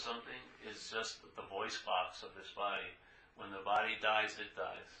soul or something is just the voice box of this body. When the body dies, it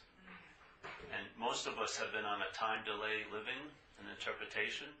dies. And most of us have been on a time delay living, an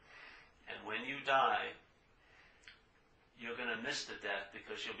interpretation, and when you die, you're going to miss the death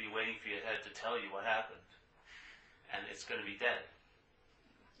because you'll be waiting for your head to tell you what happened. And it's going to be dead.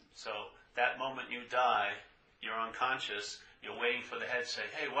 So that moment you die, you're unconscious, you're waiting for the head to say,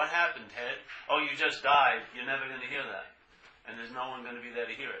 hey, what happened, head? Oh, you just died. You're never going to hear that. And there's no one going to be there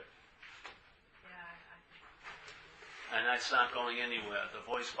to hear it. Yeah, And that's not going anywhere. The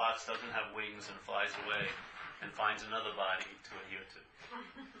voice box doesn't have wings and flies away and finds another body to adhere to.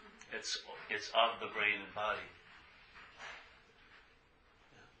 It's of the brain and body.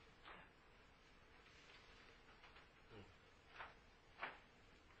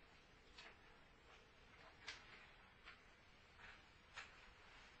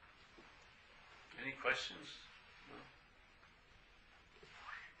 Any questions? No?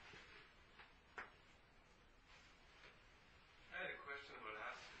 I had a question about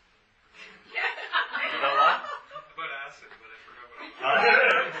acid. About what? About acid, but I forgot what it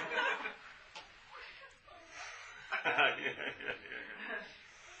was. Yeah.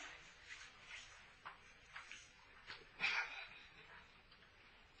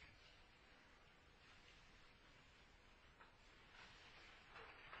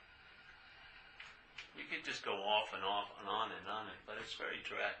 You could just go off and on it, but it's very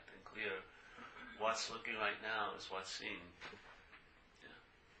direct and clear. What's looking right now is what's seen. Yeah.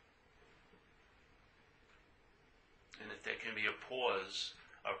 And if there can be a pause,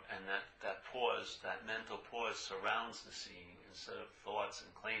 and that pause, that mental pause surrounds the seeing instead of thoughts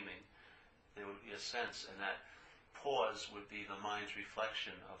and claiming, there would be a sense, and that pause would be the mind's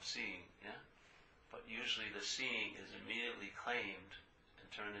reflection of seeing, yeah? But usually the seeing is immediately claimed and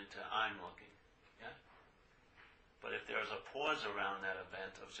turned into I'm looking, yeah? But if there's a pause around that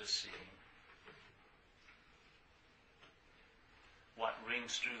event of just seeing, what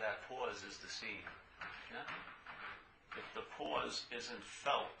rings through that pause is the seeing, yeah? If the pause isn't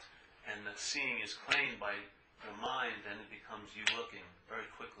felt and the seeing is claimed by the mind, then it becomes you looking very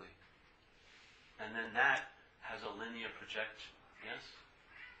quickly. And then that has a linear projection, yes?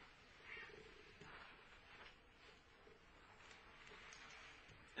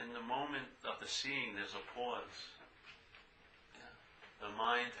 In the moment of the seeing, there's a pause. Yeah. The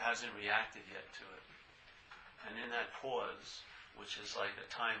mind hasn't reacted yet to it. And in that pause, which is like a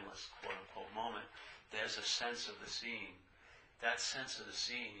timeless, quote-unquote, moment, there's a sense of the seeing. That sense of the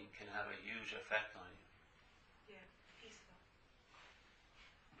seeing can have a huge effect on you. Yeah, peaceful.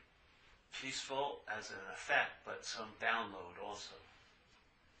 Peaceful as an effect, but some download also.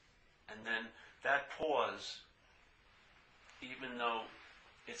 And then that pause, even though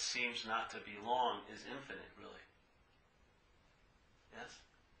it seems not to be long, is infinite, really. Yes?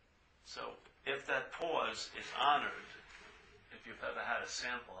 So, if that pause is honored, if you've ever had a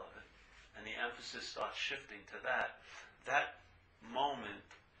sample of it, and the emphasis starts shifting to that, that moment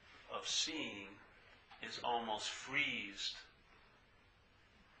of seeing is almost freezed.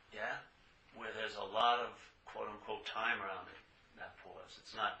 Yeah? Where there's a lot of quote-unquote time around it, that pause.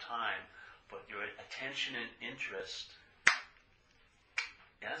 It's not time, but your attention and interest.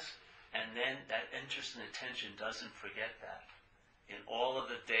 Yes? And then that interest and attention doesn't forget that. In all of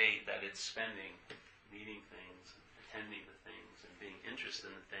the day that it's spending meeting things, attending to things, and being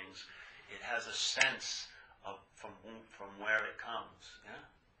interested in things, it has a sense of from where it comes. Yeah?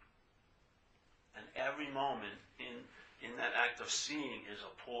 And every moment in that act of seeing is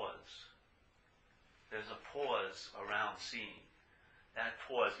a pause. There's a pause around seeing. That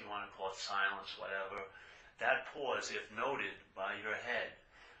pause, you want to call it silence, whatever, that pause, if noted by your head,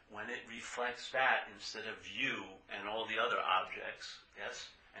 when it reflects that instead of you and all the other objects, yes,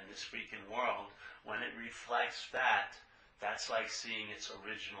 and this freaking world, when it reflects that, that's like seeing its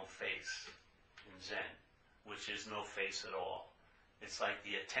original face in Zen, which is no face at all. It's like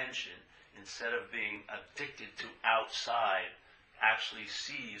the attention, instead of being addicted to outside, actually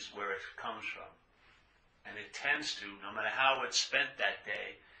sees where it comes from. And it tends to, no matter how it's spent that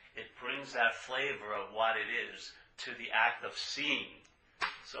day, it brings that flavor of what it is to the act of seeing.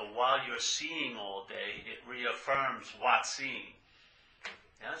 So while you're seeing all day, it reaffirms what's seeing.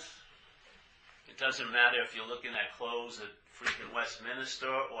 Yes? It doesn't matter if you're looking at clothes at freaking Westminster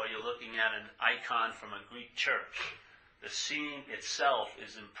or you're looking at an icon from a Greek church. The seeing itself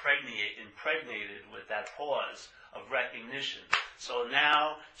is impregnated with that pause of recognition. So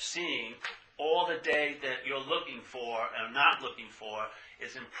now seeing all the day that you're looking for and not looking for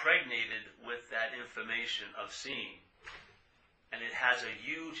is impregnated with that information of seeing. And it has a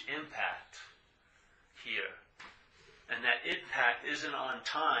huge impact here. And that impact isn't on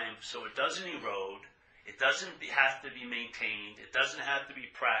time, so it doesn't erode. It doesn't have to be maintained. It doesn't have to be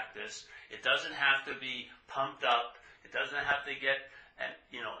practiced. It doesn't have to be pumped up. It doesn't have to get an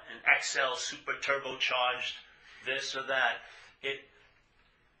Excel super turbocharged this or that.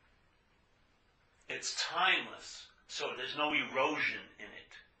 It's timeless, so there's no erosion in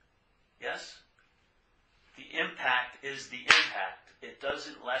it. Yes? The impact is the impact. It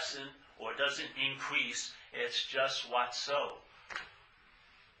doesn't lessen or doesn't increase. It's just what's so.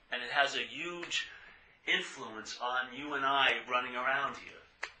 And it has a huge influence on you and I running around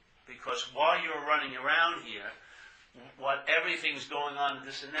here. Because while you're running around here, what everything's going on,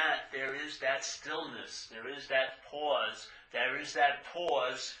 this and that, there is that stillness. There is that pause. There is that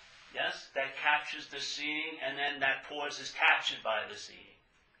pause, yes, that captures the seeing, and then that pause is captured by the seeing.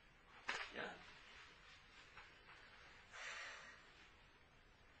 Yeah.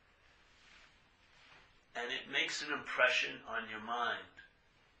 And it makes an impression on your mind.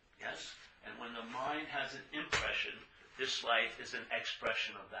 Yes? And when the mind has an impression, this life is an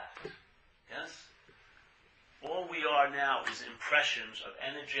expression of that. Yes? All we are now is impressions of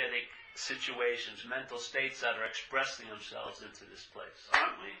energetic situations, mental states that are expressing themselves into this place.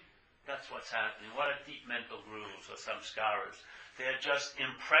 Aren't we? That's what's happening. What are deep mental grooves or samskaras? They're just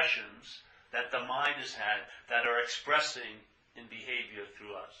impressions that the mind has had that are expressing in behavior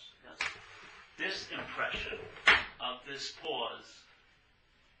through us. Yes? This impression of this pause,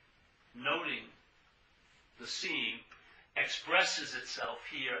 noting the seeing, expresses itself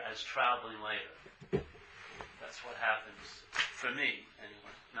here as traveling later. That's what happens for me,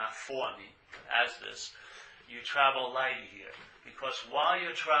 anyway. Not for me, but as this. You travel later here. Because while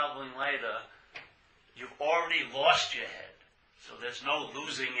you're traveling later, you've already lost your head. So there's no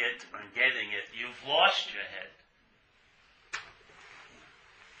losing it or getting it. You've lost your head.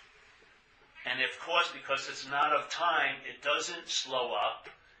 And of course, because it's not of time, it doesn't slow up.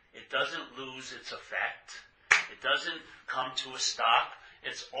 It doesn't lose its effect. It doesn't come to a stop.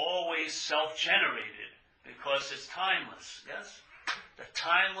 It's always self-generated because it's timeless. Yes? The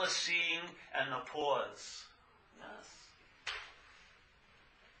timeless seeing and the pause. Yes?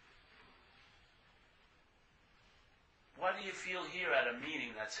 What do you feel here at a meeting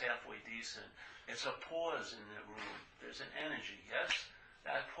that's halfway decent? It's a pause in the room. There's an energy. Yes?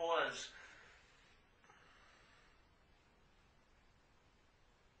 That pause.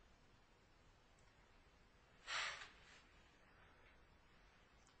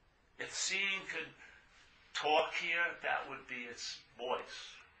 seeing could talk here, that would be its voice,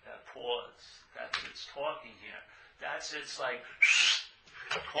 that pause. That's its talking here. That's its like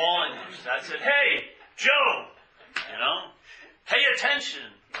calling us. That's it. Hey, Joe! You know? Pay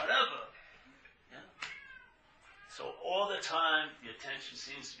attention! Whatever. Yeah. So all the time, the attention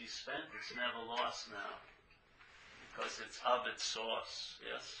seems to be spent. It's never lost now. Because it's of its source.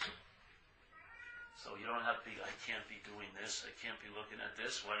 Yes? So you don't have to be, I can't be doing this, I can't be looking at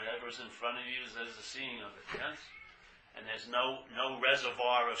this. Whatever's in front of you is there's the seeing of it. Yes? And there's no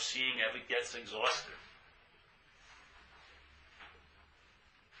reservoir of seeing ever gets exhausted.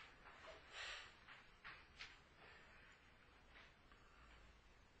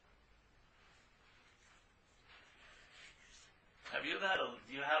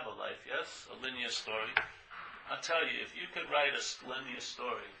 Do you have a life, yes? A linear story. I'll tell you, if you could write a linear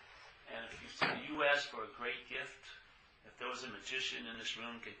story, and if you asked for a great gift, if there was a magician in this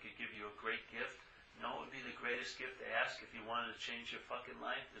room could give you a great gift, you know what would be the greatest gift to ask if you wanted to change your fucking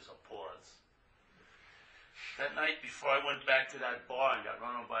life? Is a pause. That night before I went back to that bar and got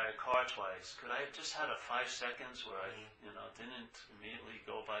run over by a car twice, could I have just had a 5 seconds where I, didn't immediately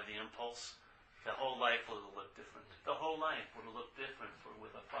go by the impulse? The whole life would have looked different. The whole life would have looked different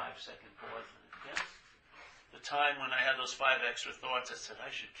with a 5-second pause in it. Yes? The time when I had those 5 extra thoughts, I said, I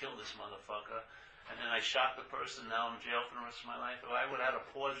should kill this motherfucker. And then I shot the person, now I'm in jail for the rest of my life. If I would have had a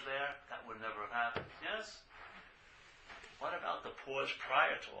pause there, that would never have happened. Yes? What about the pause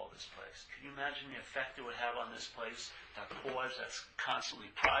prior to all this place? Can you imagine the effect it would have on this place? That pause that's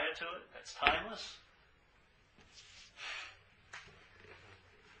constantly prior to it, that's timeless?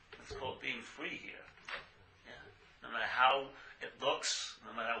 It's called being free here. Yeah. No matter how it looks,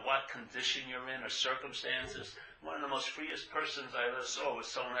 no matter what condition you're in or circumstances. One of the most freest persons I ever saw was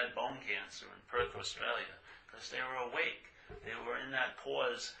someone who had bone cancer in Perth, Australia, because they were awake. They were in that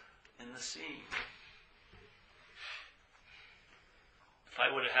pause in the scene. If I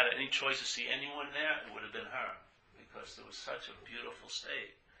would have had any choice to see anyone there, it would have been her, because it was such a beautiful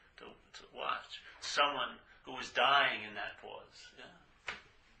state to watch. Someone who was dying in that pause. Yeah.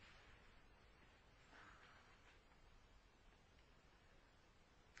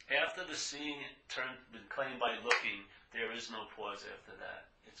 After the seeing been claimed by looking, there is no pause after that.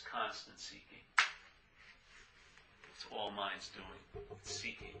 It's constant seeking. It's all mind's doing. It's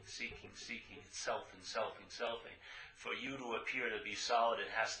seeking. It's selfing. For you to appear to be solid, it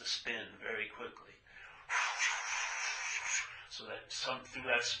has to spin very quickly. So that through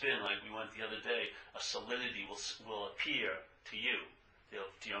that spin, like we went the other day, a solidity will appear to you.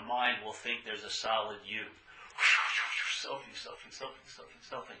 Your mind will think there's a solid you.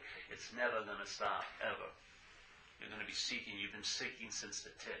 Selfing. It's never going to stop, ever. You're going to be seeking. You've been seeking since the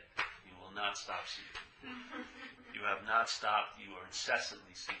tit. You will not stop seeking. You have not stopped. You are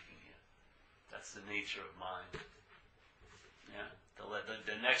incessantly seeking here. That's the nature of mind. Yeah.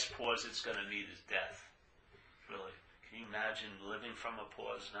 The next pause it's going to meet is death. Really. Can you imagine living from a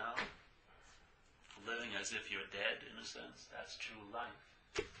pause now? Living as if you're dead, in a sense. That's true life.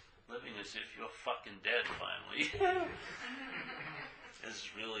 Living as if you're fucking dead, finally,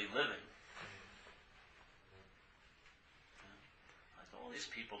 is really living. Like all these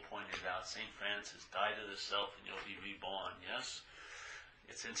people pointed out, St. Francis, die to the self and you'll be reborn, yes?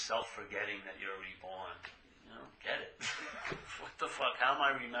 It's in self-forgetting that you're reborn. Get it. What the fuck? How am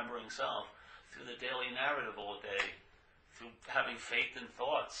I remembering self? Through the daily narrative all day. Through having faith in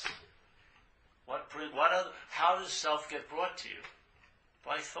thoughts. How does self get brought to you?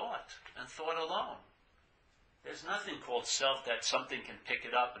 By thought, and thought alone. There's nothing called self that something can pick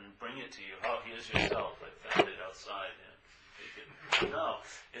it up and bring it to you. Oh, here's your self. I found it outside. Yeah. No,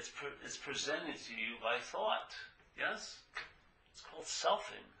 it's presented to you by thought. Yes? It's called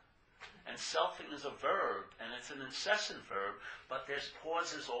selfing. And selfing is a verb, and it's an incessant verb, but there's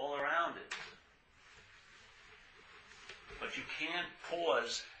pauses all around it. But you can't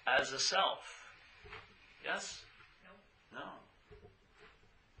pause as a self. Yes? No.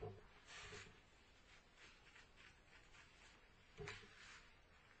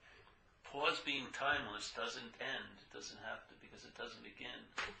 Pause being timeless doesn't end. It doesn't have to, because it doesn't begin.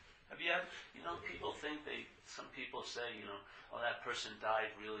 Have you ever, people think some people say, oh, that person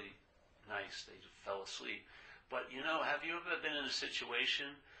died really nice. They just fell asleep. But, have you ever been in a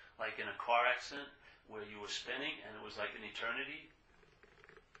situation, like in a car accident, where you were spinning and it was like an eternity?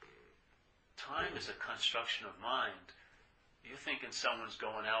 Time is a construction of mind. You're thinking someone's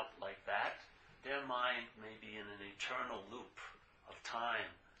going out like that. Their mind may be in an eternal loop of time.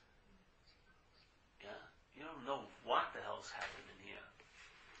 Yeah, you don't know what the hell's happening here.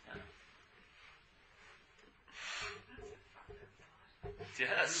 Yeah.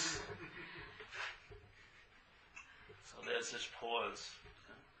 Yes. So there's this pause.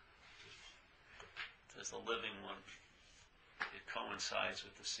 There's the living one. It coincides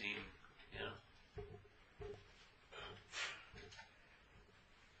with the seeing. Yeah.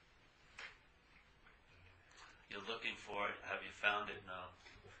 You're looking for it. Have you found it? No.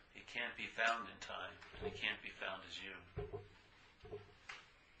 It can't be found in time, and it can't be found as you.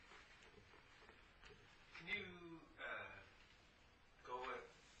 Can you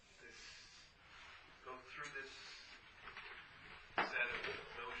go through this set of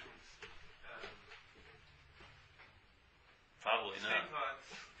notions? Probably Same not. thoughts,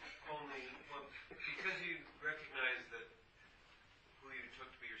 only because you recognize that who you took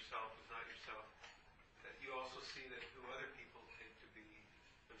to be yourself is not yourself. That you also see that who other people take to be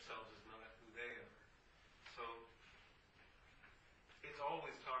themselves is not who they are. So it's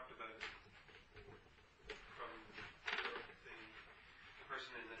always talked about from the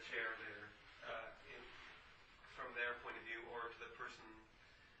person in the chair there, from their point of view, or to the person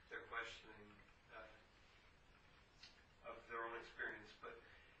they're questioning of their own experience. But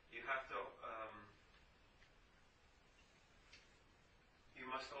you have to, you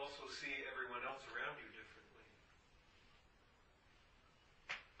must also see everyone else around you differently.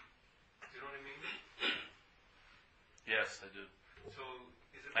 Do you know what I mean? Yes, I do. So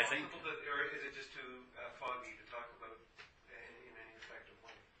is it I think- possible that, or is it just too foggy to talk about in any effective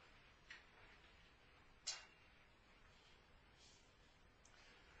way?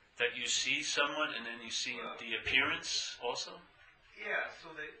 That you see someone and then you see the appearance also? Yeah, so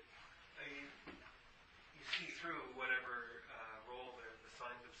that you see through whatever role they've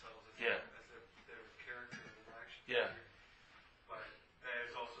assigned themselves as, Yeah. as their character and their action. Yeah. But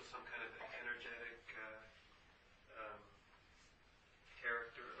there's also some kind of energetic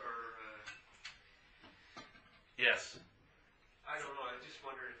character, or Yes. I don't know. I just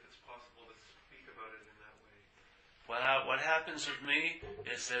wondered if it's possible to speak about it in that way. What happens with me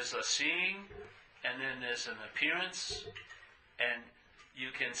is there's a seeing, and then there's an appearance, and you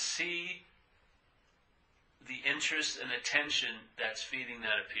can see the interest and attention that's feeding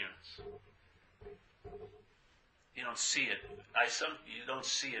that appearance. You don't see it. You don't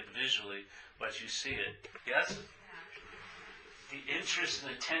see it visually, but you see it. Yes? The interest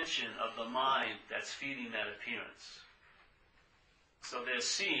and attention of the mind that's feeding that appearance. So there's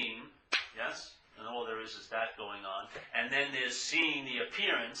seeing, yes? And all there is that going on. And then there's seeing the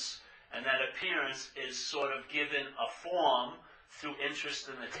appearance, and that appearance is sort of given a form through interest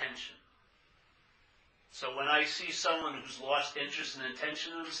and attention. So when I see someone who's lost interest and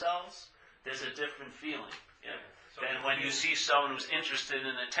attention in themselves, there's a different feeling. Yeah. So Than when you see someone who's interested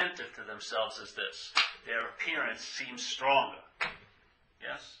and attentive to themselves as this. Their appearance seems stronger.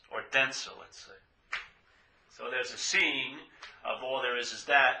 Yes? Or denser, let's say. So there's a seeing of all there is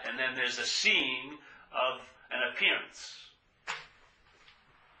that, and then there's a seeing of an appearance.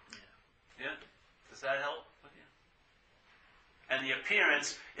 Yeah? Yeah? Does that help with you? And the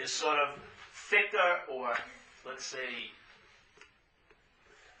appearance is sort of thicker, or let's say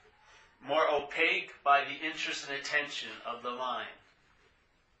more opaque by the interest and attention of the mind.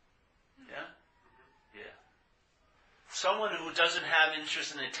 Yeah? Yeah. Someone who doesn't have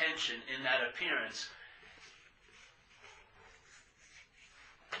interest and attention in that appearance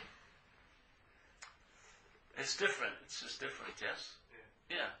it's different. It's just different, yes?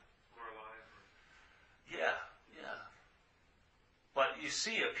 Yeah. More alive. Yeah, yeah. But you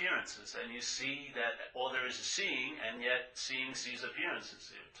see appearances, and you see that all there is seeing, and yet seeing sees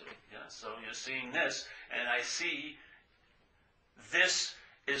appearances here too. Yeah. So you're seeing this, and I see this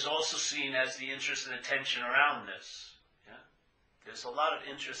is also seen as the interest and attention around this. Yeah. There's a lot of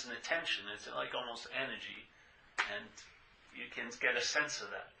interest and attention. It's like almost energy, and you can get a sense of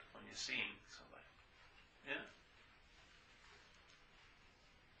that when you're seeing somebody. Yeah.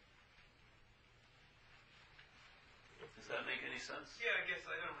 Does that make any sense? Yeah, I guess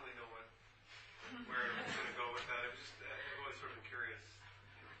I don't really know where I'm going to go with that. I've always sort of been curious.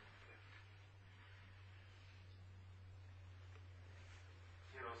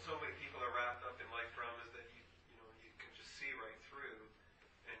 You know, so many people are wrapped up in life dramas that you can just see right through,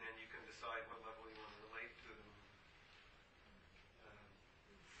 and then you can decide what level you want to relate to them.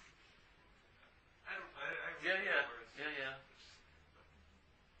 I Yeah, really yeah, know where it's- yeah, yeah.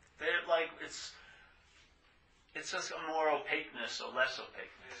 They're like it's just a more opaqueness or less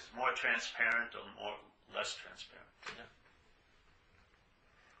opaqueness, more transparent or less transparent. Yeah.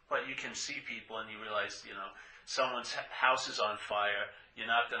 But you can see people and you realize, someone's house is on fire. You're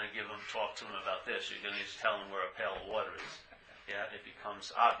not going to talk to them about this. You're going to just tell them where a pail of water is. Yeah, it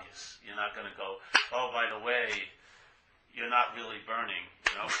becomes obvious. You're not going to go, oh, by the way, you're not really burning.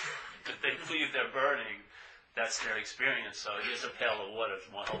 If they believe they're burning, that's their experience. So here's a pail of water is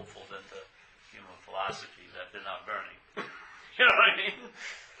more hopeful than the human philosophy that they're not burning. You know what I mean?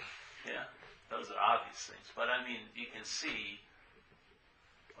 Yeah, those are obvious things. But I mean, you can see,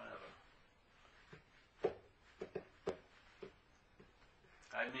 whatever.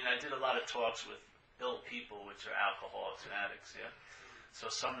 I mean, I did a lot of talks with ill people, which are alcoholics and addicts, yeah? So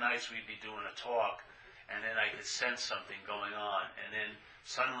some nights we'd be doing a talk, and then I could sense something going on, and then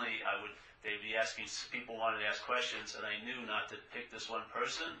suddenly they'd be asking, people wanted to ask questions, and I knew not to pick this one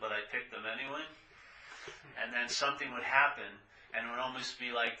person, but I picked them anyway. And then something would happen, and it would almost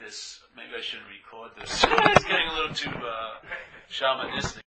be like this, maybe I shouldn't record this. It's getting a little too shamanistic.